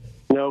houses?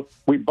 No,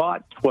 we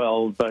bought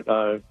 12, but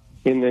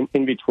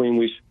in between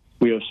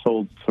we have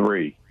sold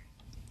 3.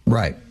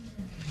 Right.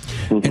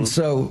 Mm-hmm. And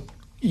so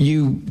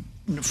you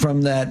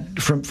from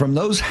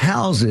those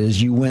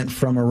houses, you went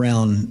from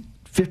around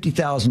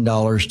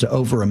 $50,000 to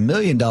over $1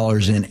 million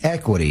in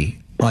equity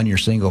on your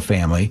single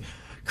family.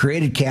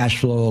 Created cash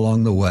flow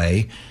along the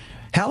way.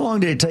 How long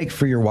did it take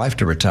for your wife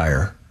to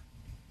retire?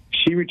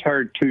 She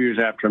retired 2 years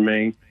after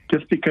me,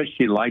 just because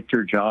she liked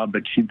her job,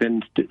 but she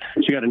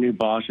got a new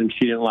boss and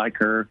she didn't like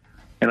her.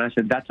 And I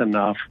said, that's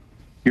enough.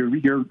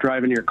 You're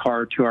driving your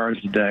car 2 hours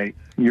a day.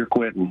 You're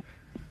quitting.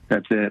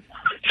 That's it.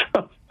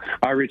 So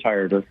I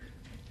retired her.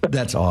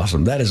 That's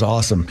awesome. That is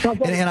awesome.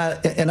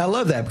 And I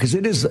love that because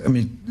it is,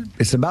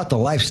 it's about the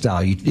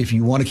lifestyle. If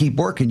you want to keep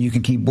working, you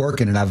can keep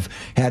working. And I've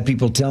had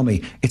people tell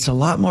me it's a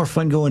lot more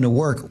fun going to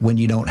work when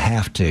you don't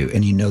have to,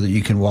 and you know that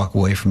you can walk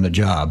away from the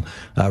job.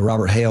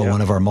 Robert Hale,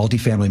 one of our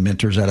multifamily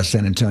mentors out of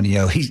San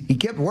Antonio, he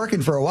kept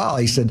working for a while.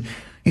 He said,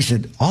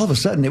 all of a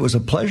sudden it was a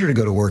pleasure to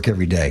go to work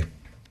every day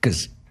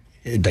because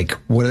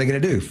what are they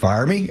going to do?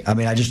 Fire me?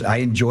 I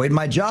enjoyed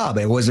my job.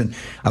 I wasn't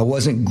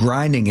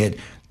grinding it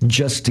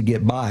just to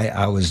get by.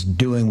 I was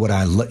doing what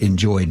I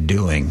enjoyed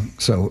doing.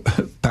 So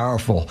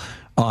powerful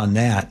on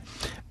that.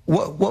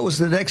 What was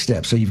the next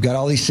step? So you've got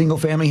all these single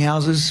family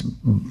houses.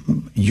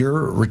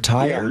 You're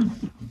retired.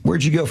 Yeah.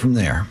 Where'd you go from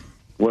there?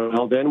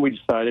 Well, then we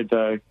decided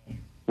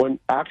when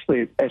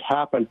actually it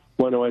happened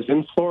when I was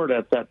in Florida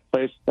at that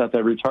place, at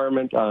the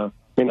retirement,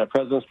 in the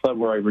President's Club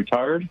where I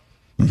retired.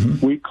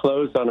 Mm-hmm. We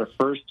closed on our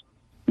first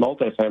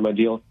multifamily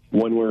deal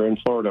when we were in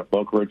Florida,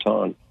 Boca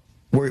Raton.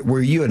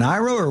 Were you an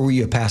IRA or were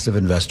you a passive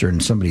investor in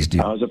somebody's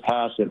deal? I was a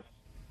passive.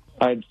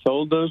 I had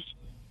sold those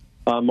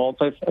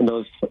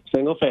those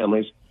single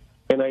families,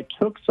 and I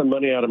took some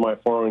money out of my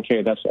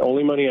 401k. That's the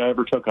only money I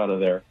ever took out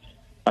of there.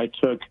 I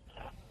took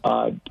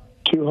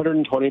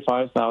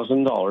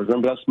 $225,000.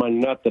 Remember, that's my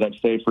net that I've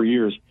saved for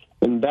years,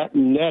 and that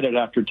netted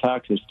after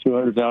taxes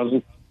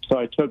 $200,000. So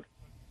I took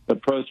the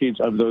proceeds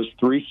of those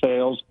 3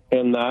 sales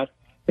and I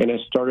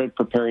started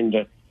preparing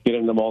to get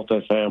into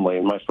multifamily,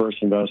 and my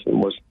first investment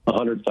was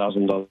 $100,000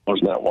 in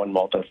that one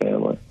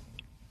multifamily.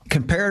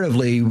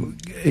 Comparatively,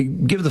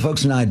 give the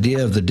folks an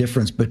idea of the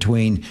difference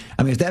between,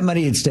 if that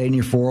money had stayed in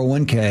your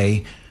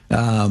 401k,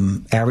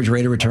 Average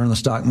rate of return on the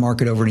stock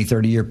market over any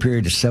 30-year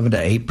period is 7 to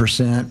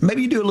 8%.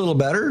 Maybe you do a little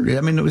better.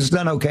 I mean, it was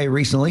done okay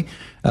recently.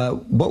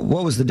 What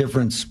was the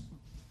difference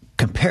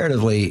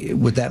comparatively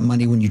with that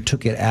money when you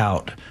took it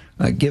out?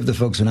 Give the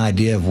folks an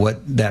idea of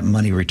what that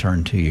money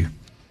returned to you.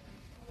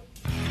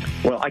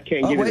 Well, I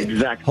can't give you the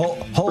exact...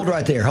 Hold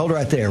right there.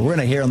 We're going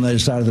to hear on the other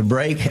side of the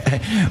break.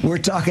 We're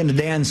talking to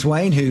Dan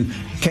Swain, who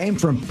came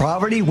from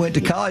poverty, went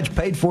to college,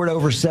 paid for it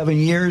over 7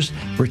 years,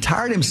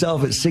 retired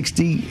himself at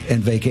 60,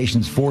 and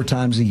vacations 4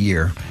 times a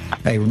year.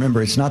 Hey,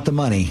 remember, it's not the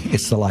money,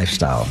 it's the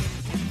lifestyle.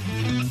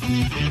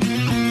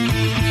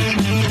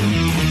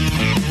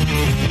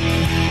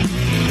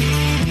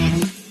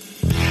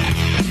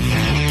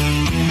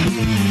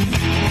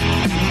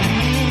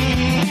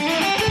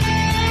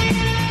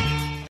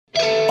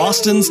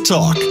 Austin's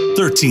Talk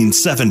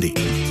 1370.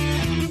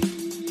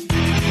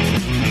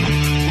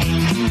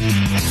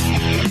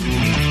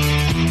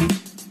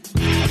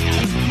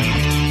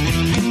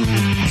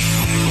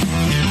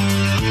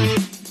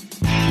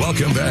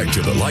 Welcome back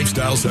to the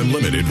Lifestyles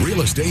Unlimited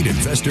Real Estate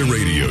Investor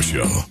Radio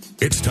Show.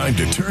 It's time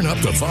to turn up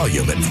the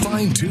volume and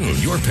fine-tune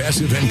your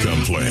passive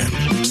income plan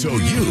so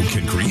you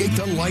can create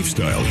the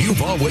lifestyle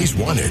you've always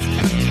wanted.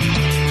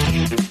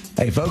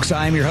 Hey, folks,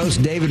 I am your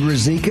host, David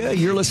Rizika.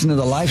 You're listening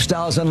to the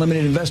Lifestyles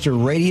Unlimited Investor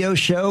Radio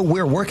Show.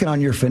 We're working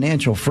on your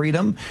financial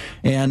freedom.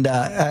 And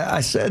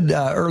I said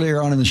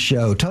earlier on in the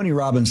show, Tony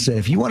Robbins said,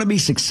 if you want to be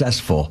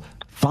successful,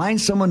 find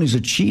someone who's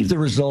achieved the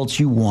results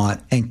you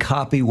want and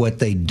copy what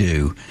they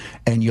do,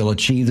 and you'll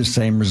achieve the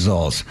same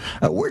results.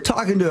 We're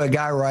talking to a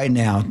guy right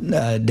now,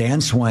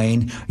 Dan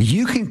Swain.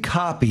 You can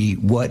copy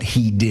what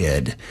he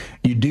did.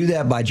 You do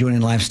that by joining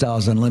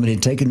Lifestyles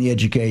Unlimited, taking the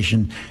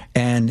education,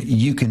 and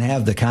you can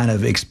have the kind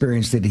of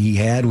experience that he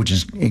had, which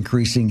is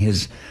increasing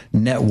his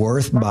net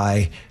worth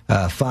by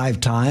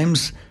 5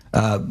 times.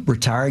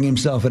 Retiring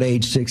himself at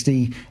age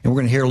 60, and we're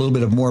going to hear a little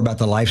bit more about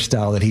the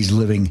lifestyle that he's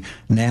living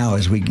now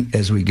as we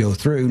go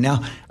through.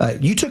 Now,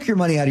 you took your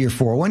money out of your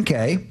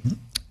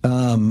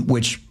 401k,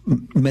 which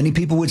many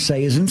people would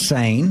say is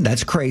insane.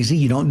 That's crazy.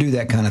 You don't do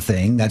that kind of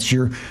thing. That's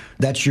your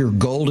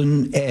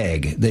golden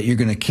egg that you're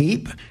going to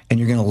keep and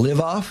you're going to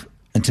live off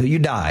until you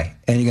die,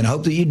 and you're going to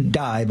hope that you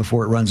die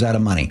before it runs out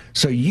of money.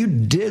 So you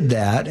did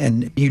that,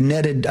 and you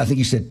netted, I think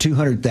you said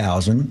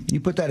 $200,000.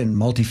 You put that in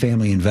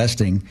multifamily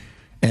investing.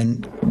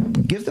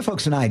 And give the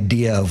folks an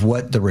idea of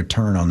what the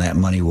return on that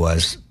money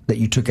was that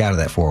you took out of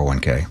that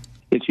 401k.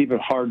 It's even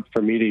hard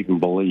for me to even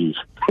believe.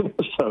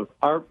 So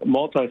our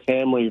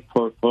multifamily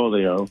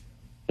portfolio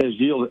has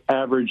yielded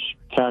average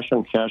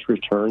cash-on-cash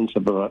returns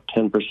of about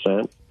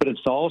 10%, but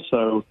it's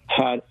also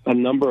had a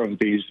number of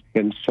these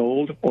been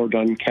sold or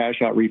done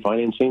cash-out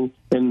refinancing,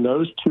 and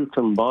those two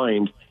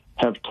combined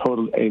have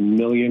totaled $1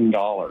 million.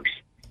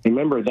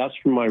 Remember, that's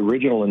from my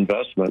original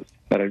investment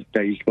that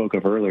you spoke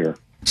of earlier.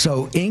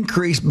 So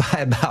increased by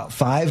about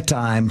 5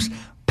 times,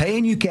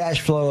 paying you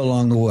cash flow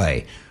along the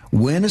way.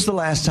 When is the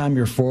last time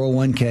your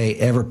 401k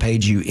ever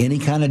paid you any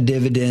kind of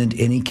dividend,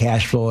 any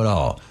cash flow at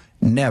all?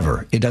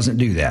 Never. It doesn't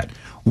do that.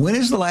 When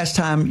is the last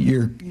time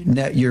your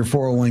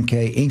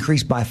 401k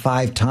increased by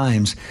 5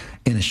 times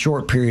in a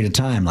short period of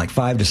time, like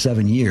 5 to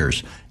 7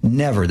 years?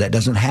 Never. That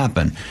doesn't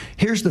happen.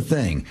 Here's the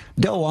thing.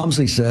 Del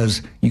Walmsley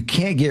says you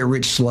can't get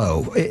rich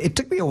slow. It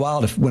took me a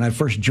while when I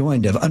first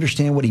joined to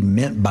understand what he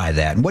meant by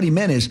that. And what he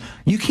meant is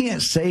you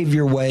can't save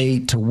your way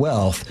to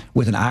wealth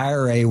with an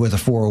IRA with a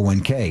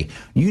 401k.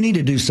 You need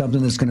to do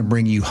something that's going to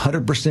bring you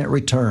 100%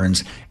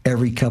 returns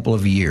every couple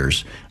of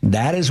years.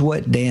 That is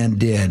what Dan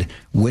did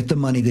with the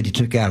money that he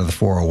took out of the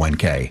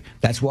 401k.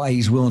 That's why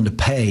he's willing to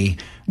pay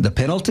the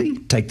penalty,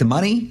 take the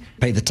money,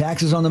 pay the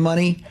taxes on the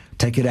money,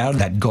 take it out of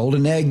that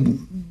golden egg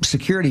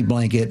security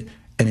blanket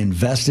and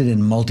invest it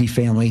in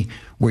multifamily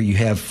where you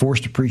have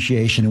forced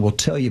appreciation. And we'll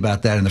tell you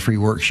about that in the free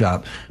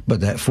workshop,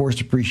 but that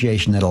forced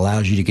appreciation that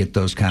allows you to get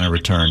those kind of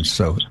returns.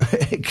 So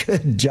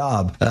good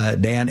job,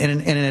 Dan.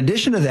 And in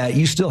addition to that,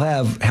 you still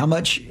have how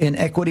much in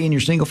equity in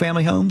your single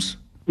family homes?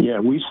 Yeah,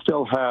 we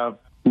still have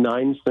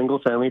 9 single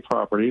family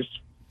properties.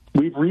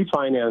 We've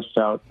refinanced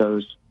out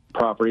those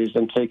properties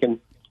and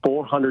taken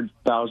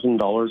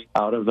 $400,000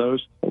 out of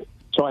those.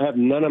 So I have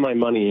none of my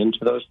money into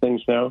those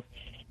things now.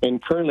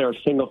 And currently our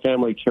single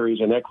family carries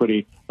an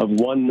equity of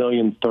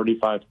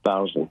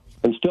 $1,035,000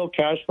 and still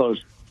cash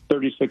flows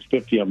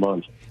 $36.50 a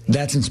month.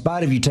 That's in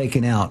spite of you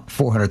taking out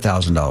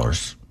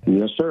 $400,000.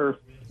 Yes, sir.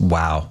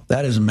 Wow,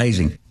 that is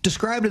amazing.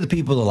 Describe to the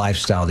people the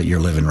lifestyle that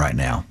you're living right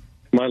now.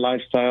 My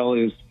lifestyle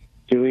is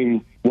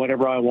doing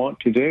whatever I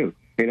want to do.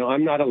 You know,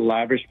 I'm not a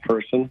lavish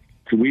person.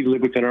 We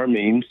live within our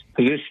means,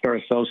 position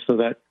ourselves so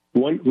that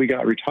when we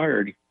got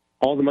retired,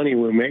 all the money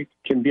we make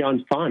can be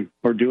on fun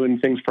or doing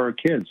things for our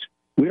kids.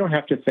 We don't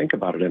have to think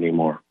about it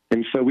anymore.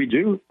 And so we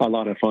do a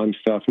lot of fun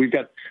stuff. We've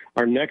got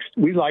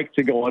we like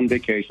to go on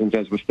vacations,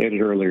 as was stated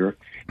earlier,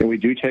 and we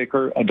do take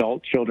our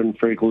adult children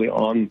frequently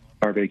on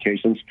our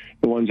vacations,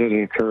 the ones that are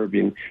in the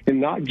Caribbean. And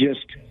not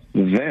just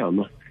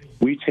them,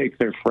 we take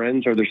their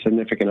friends or their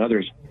significant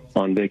others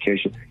on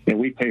vacation, and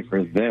we pay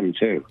for them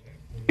too,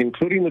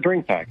 including the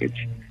drink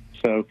package.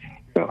 So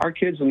our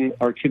kids and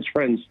our kids'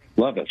 friends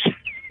love it.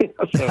 So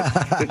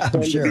it's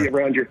fun to be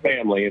around your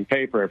family and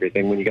pay for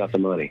everything when you got the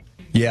money.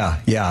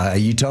 Yeah.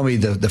 You told me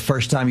the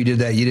first time you did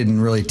that, you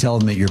didn't really tell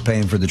them that you're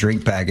paying for the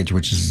drink package,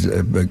 which is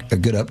a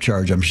good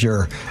upcharge, I'm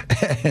sure.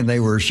 And they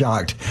were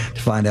shocked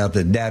to find out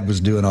that Dad was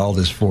doing all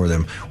this for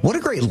them. What a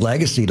great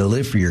legacy to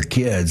leave for your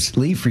kids,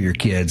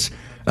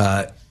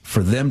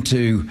 for them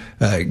to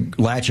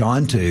latch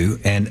on to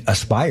and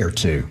aspire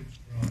to.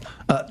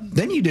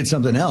 Then you did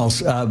something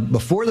else.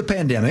 Before the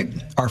pandemic,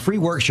 our free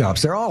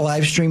workshops, they're all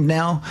live streamed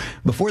now.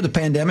 Before the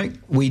pandemic,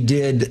 we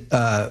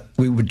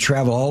would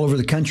travel all over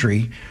the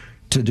country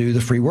to do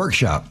the free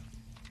workshop.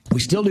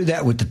 We still do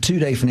that with the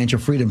 2-day financial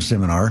freedom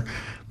seminar.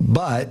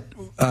 But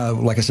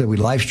like I said, we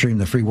live stream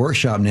the free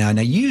workshop now.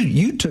 Now,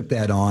 you took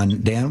that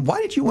on, Dan.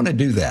 Why did you want to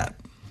do that?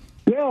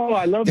 No,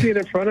 I love being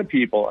in front of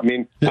people. I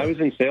mean, I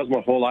was in sales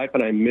my whole life,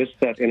 and I missed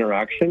that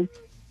interaction.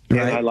 Right.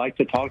 And I like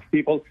to talk to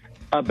people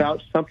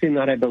about something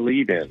that I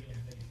believe in.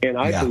 And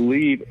I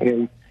believe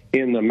in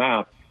the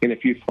map. And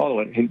if you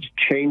follow it, it's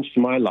changed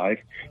my life.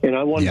 And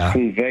I want to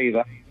convey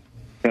that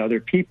to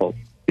other people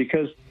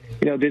because,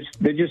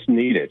 they just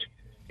need it.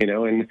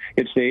 And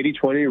it's the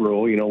 80-20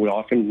 rule. We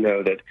often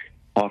know that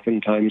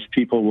oftentimes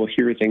people will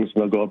hear things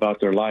and they'll go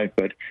about their life.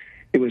 But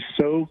it was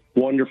so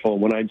wonderful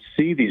when I'd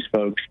see these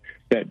folks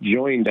that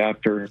joined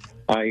after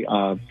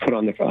I put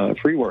on the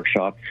free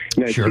workshop.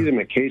 And I'd see them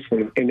at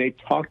Caseland, and they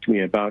talked to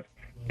me about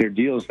their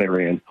deals they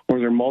were in or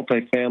their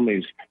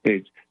multifamilies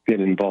they'd been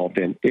involved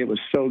in. It was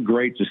so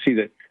great to see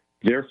that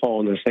they're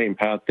following the same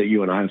path that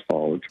you and I have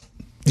followed.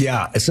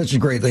 Yeah, it's such a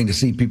great thing to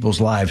see people's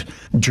lives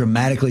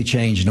dramatically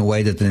change in a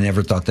way that they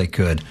never thought they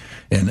could.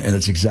 And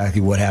that's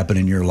exactly what happened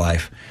in your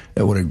life.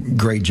 What a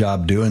great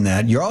job doing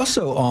that. You're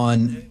also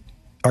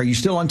are you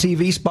still on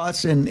TV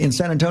spots in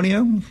San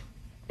Antonio?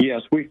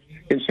 Yes,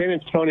 in San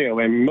Antonio,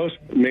 and most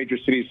major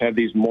cities have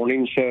these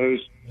morning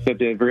shows that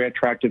they have very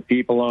attractive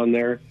people on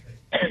there.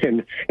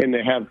 And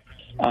they have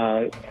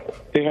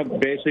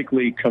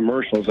basically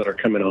commercials that are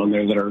coming on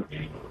there that are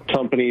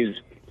companies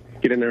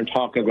get in there and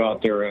talk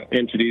about their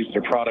entities,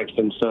 their products.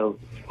 And so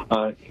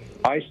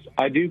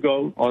I do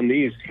go on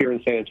these here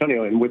in San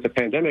Antonio. And with the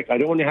pandemic, I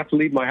don't want to have to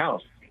leave my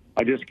house.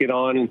 I just get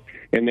on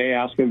and they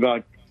ask me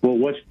about, well,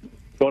 what's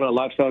going on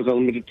Lifestyles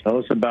Unlimited? Tell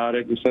us about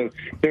it. And so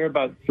they're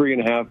about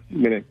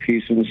 3.5-minute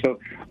pieces. And so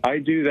I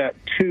do that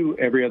 2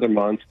 every other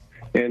month.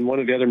 And one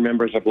of the other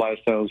members of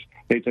Lifestyles,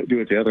 they do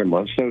it the other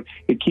month. So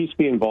it keeps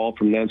me involved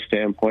from that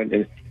standpoint,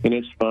 and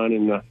it's fun,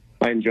 and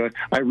I enjoy it.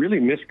 I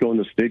really miss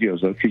going to studios,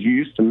 though, because you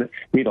used to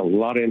meet a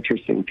lot of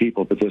interesting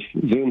people, but this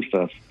Zoom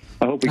stuff,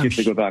 I hope we get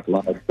to go back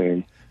live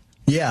soon.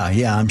 Yeah,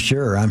 I'm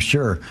sure.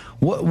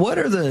 What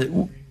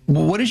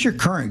is your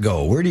current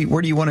goal? Where do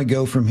you want to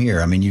go from here?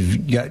 I mean,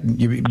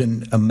 you've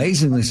been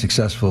amazingly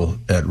successful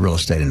at real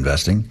estate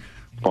investing.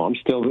 Oh, I'm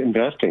still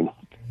investing.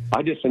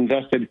 I just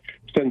invested.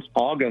 Since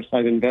August,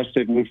 I've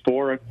invested in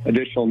 4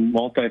 additional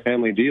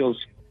multifamily deals,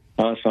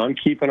 so I'm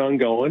keeping on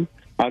going.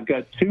 I've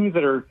got 2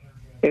 that are,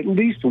 at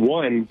least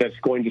one that's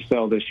going to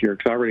sell this year,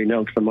 because I already know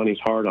because the money's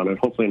hard on it,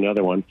 hopefully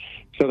another one.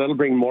 So that'll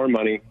bring more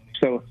money.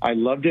 So I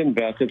love to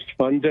invest. It's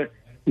fun to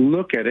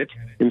look at it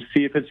and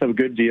see if it's a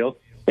good deal.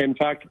 In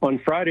fact, on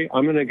Friday,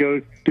 I'm going to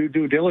go do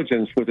due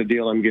diligence with the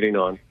deal I'm getting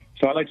on.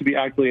 So I like to be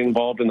actively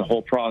involved in the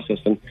whole process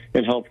and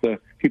help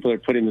the people that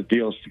are putting the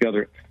deals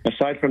together.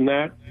 Aside from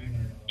that,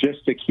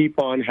 just to keep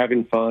on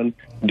having fun,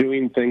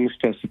 doing things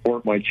to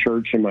support my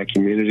church and my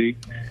community,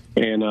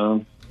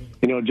 and,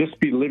 just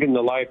be living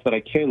the life that I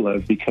can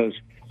live because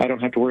I don't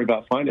have to worry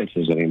about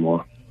finances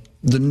anymore.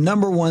 The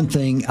number one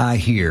thing I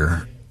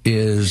hear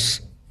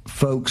is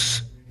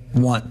folks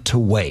want to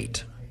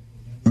wait.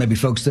 Maybe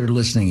folks that are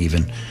listening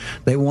even.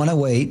 They want to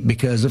wait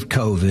because of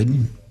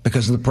COVID,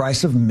 because of the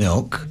price of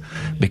milk,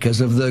 because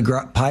of the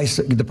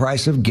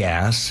price of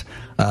gas,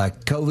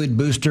 COVID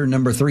booster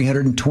number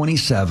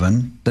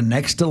 327, the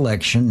next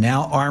election.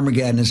 Now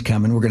Armageddon is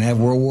coming. We're going to have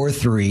World War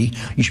III.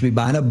 You should be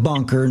buying a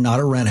bunker, not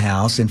a rent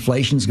house.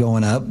 Inflation's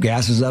going up.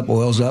 Gas is up.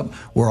 Oil's up.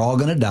 We're all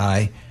going to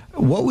die.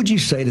 What would you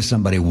say to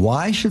somebody?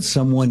 Why should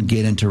someone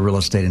get into real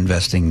estate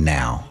investing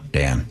now,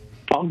 Dan?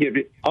 I'll give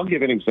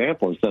an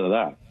example instead of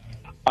that.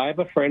 I have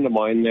a friend of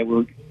mine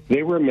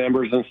they were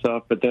members and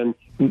stuff, but then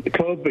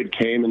COVID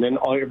came, and then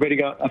everybody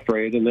got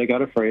afraid, and they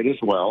got afraid as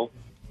well.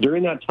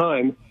 During that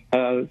time,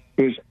 it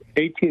was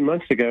 18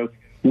 months ago,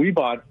 we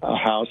bought a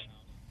house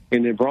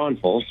in the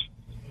Braunfels,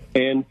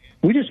 and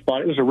we just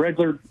bought it. It was a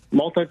regular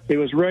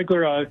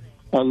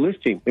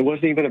listing. It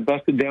wasn't even a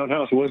busted down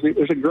house. It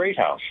was a great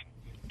house.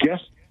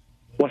 Guess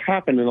what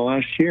happened in the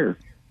last year?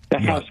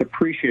 That house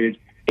appreciated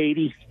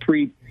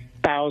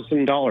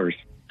 $83,000.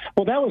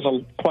 Well, that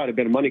was quite a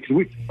bit of money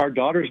because our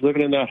daughter's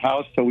living in that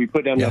house, so we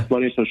put down enough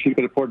money so she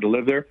could afford to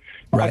live there.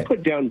 Right. I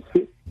put down,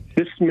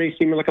 this may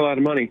seem like a lot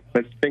of money,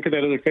 but think of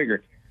that other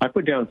figure. I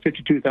put down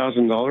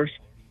 $52,000.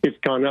 It's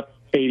gone up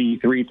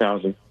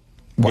 $83,000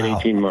 in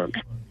 18 months.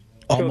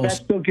 So that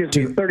still gives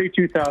you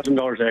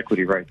 $32,000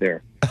 equity right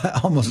there.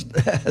 Almost.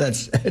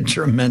 That's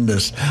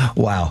tremendous.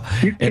 Wow.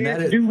 You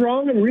can't do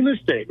wrong in real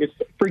estate. It's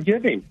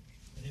forgiving.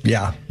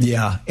 Yeah.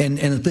 And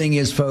the thing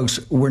is, folks,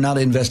 we're not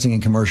investing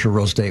in commercial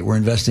real estate. We're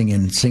investing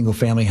in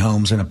single-family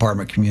homes and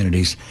apartment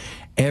communities.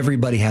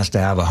 Everybody has to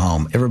have a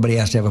home. Everybody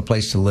has to have a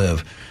place to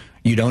live.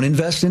 You don't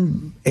invest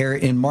in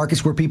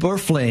markets where people are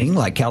fleeing,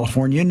 like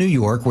California and New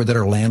York, that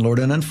are landlord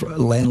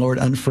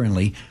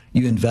unfriendly.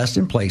 You invest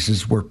in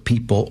places where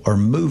people are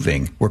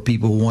moving, where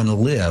people want to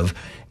live,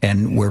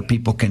 and where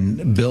people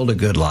can build a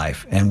good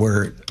life, and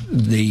where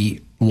the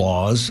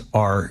laws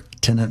are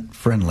tenant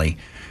friendly.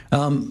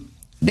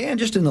 Dan,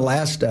 just in the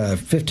last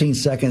 15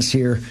 seconds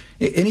here,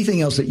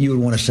 anything else that you would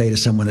want to say to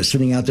someone that's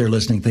sitting out there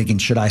listening, thinking,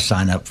 should I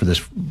sign up for this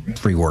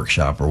free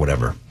workshop or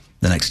whatever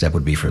the next step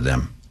would be for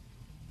them?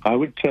 I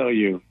would tell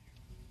you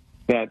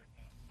that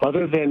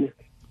other than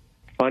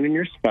finding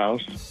your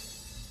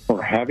spouse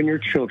or having your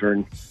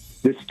children,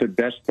 this is the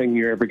best thing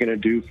you're ever going to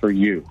do for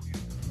you,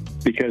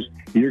 because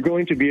you're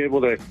going to be able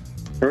to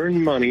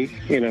earn money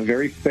in a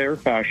very fair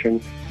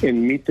fashion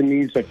and meet the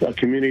needs of a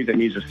community that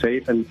needs a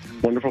safe and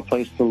wonderful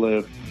place to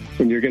live,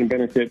 and you're going to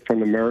benefit from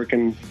the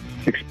American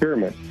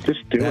experiment.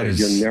 Just do it.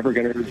 You're never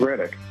going to regret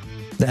it.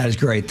 That is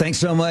great. Thanks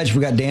so much. We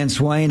got Dan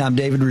Swain. I'm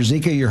David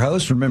Ruzicka, your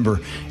host. Remember,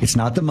 it's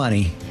not the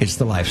money, it's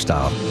the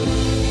lifestyle.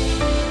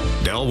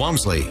 Del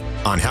Walmsley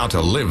on how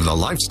to live the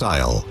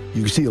lifestyle.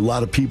 You can see a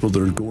lot of people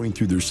that are going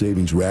through their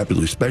savings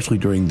rapidly, especially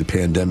during the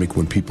pandemic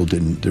when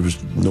there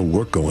was no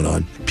work going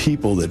on.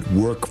 People that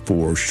work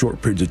for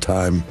short periods of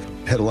time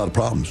had a lot of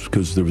problems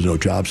because there was no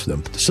jobs for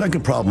them. The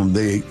second problem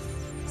they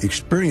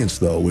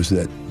experienced, though, was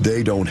that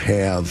they don't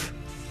have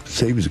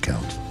savings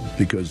accounts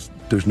because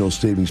there's no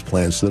savings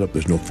plan set up.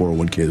 There's no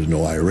 401k. There's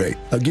no IRA.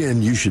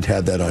 Again, you should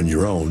have that on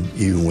your own.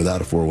 Even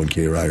without a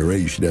 401k or IRA,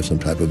 you should have some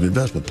type of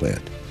investment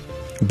plan.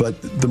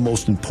 But the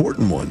most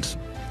important ones,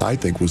 I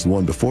think, was the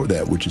one before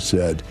that, which it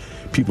said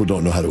people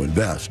don't know how to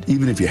invest.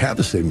 Even if you have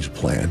a savings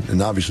plan,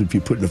 and obviously if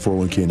you put in a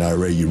 401k and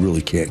IRA, you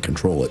really can't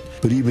control it.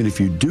 But even if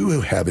you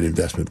do have an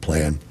investment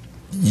plan,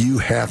 you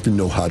have to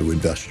know how to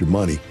invest your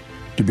money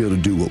to be able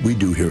to do what we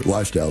do here at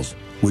Lifestyles,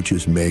 which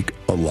is make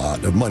a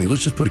lot of money.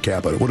 Let's just put a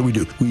cap on it. What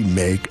do? We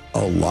make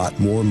a lot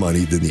more money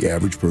than the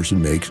average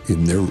person makes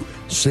in their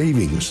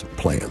savings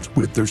plans,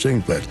 with their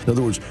savings plans. In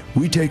other words,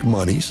 we take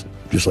monies,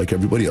 just like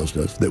everybody else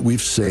does, that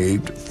we've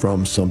saved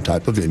from some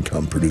type of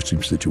income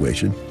producing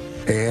situation,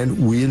 and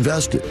we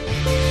invest it.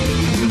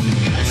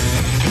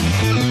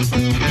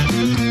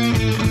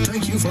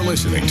 Thank you for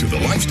listening to the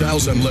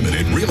Lifestyles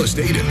Unlimited Real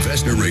Estate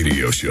Investor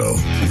Radio Show.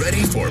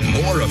 Ready for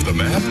more of the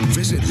map?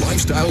 Visit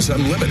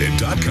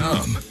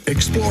lifestylesunlimited.com.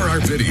 Explore our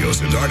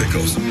videos and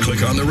articles.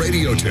 Click on the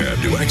radio tab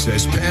to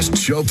access past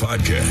show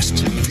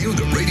podcasts. View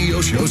the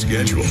radio show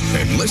schedule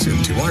and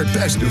listen to our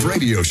best of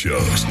radio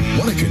shows.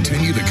 Want to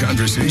continue the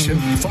conversation?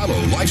 Follow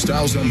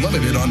Lifestyles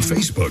Unlimited on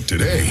Facebook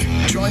today.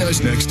 Join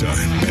us next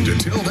time. And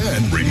until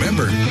then,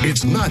 remember,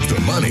 it's not the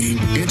money,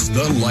 it's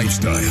the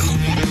lifestyle.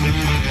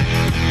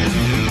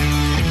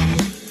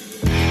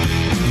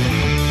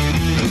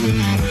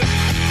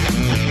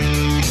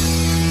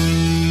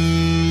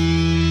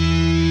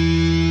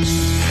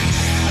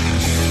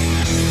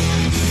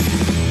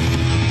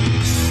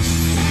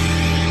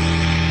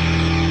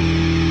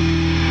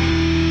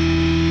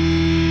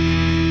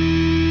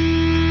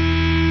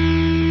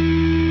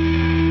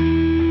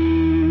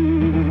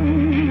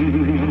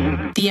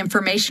 The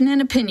information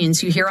and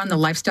opinions you hear on the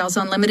Lifestyles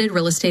Unlimited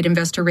Real Estate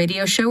Investor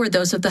Radio Show are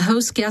those of the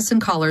hosts, guests,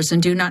 and callers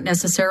and do not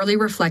necessarily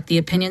reflect the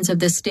opinions of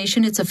this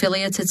station, its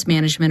affiliates, its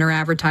management, or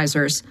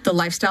advertisers. The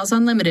Lifestyles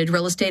Unlimited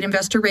Real Estate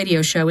Investor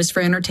Radio Show is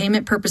for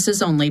entertainment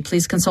purposes only.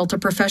 Please consult a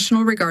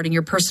professional regarding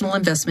your personal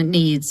investment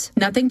needs.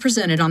 Nothing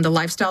presented on the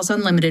Lifestyles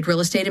Unlimited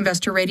Real Estate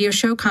Investor Radio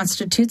Show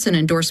constitutes an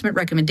endorsement,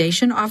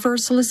 recommendation, offer, or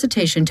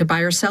solicitation to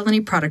buy or sell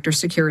any product or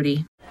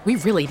security. We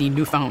really need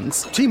new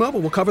phones. T-Mobile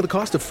will cover the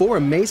cost of 4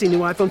 amazing new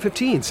iPhone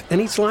 15s, and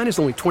each line is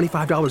only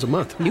 $25 a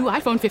month. New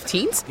iPhone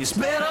 15s? It's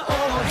better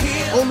over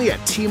here. Only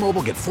at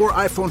T-Mobile, get 4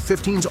 iPhone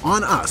 15s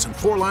on us and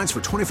 4 lines for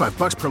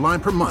 $25 per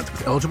line per month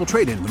with eligible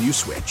trade-in when you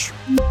switch.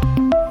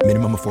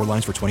 Minimum of 4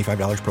 lines for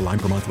 $25 per line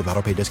per month with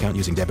autopay discount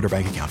using debit or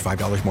bank account.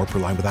 $5 more per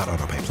line without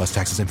autopay, plus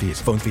taxes and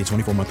fees. Phone fee at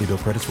 24 monthly bill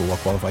credits for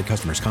well-qualified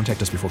customers. Contact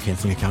us before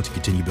canceling account to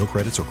continue bill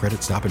credits or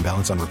credit stop and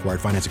balance on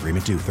required finance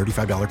agreement due.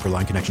 $35 per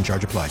line connection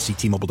charge applies. See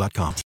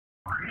T-Mobile.com.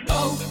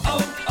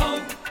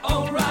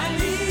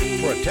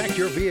 O'Reilly. Protect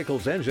your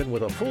vehicle's engine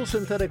with a full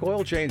synthetic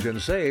oil change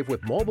and save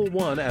with Mobil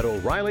 1 at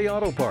O'Reilly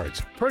Auto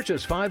Parts.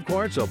 Purchase 5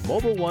 quarts of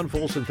Mobil 1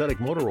 full synthetic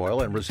motor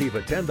oil and receive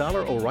a $10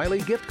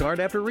 O'Reilly gift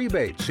card after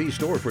rebate. See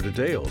store for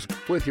details.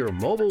 With your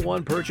Mobil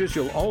 1 purchase,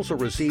 you'll also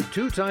receive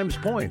 2 times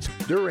points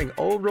during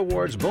O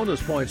Rewards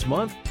Bonus Points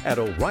Month at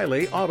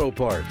O'Reilly Auto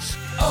Parts.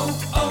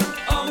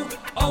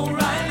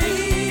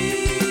 O'Reilly.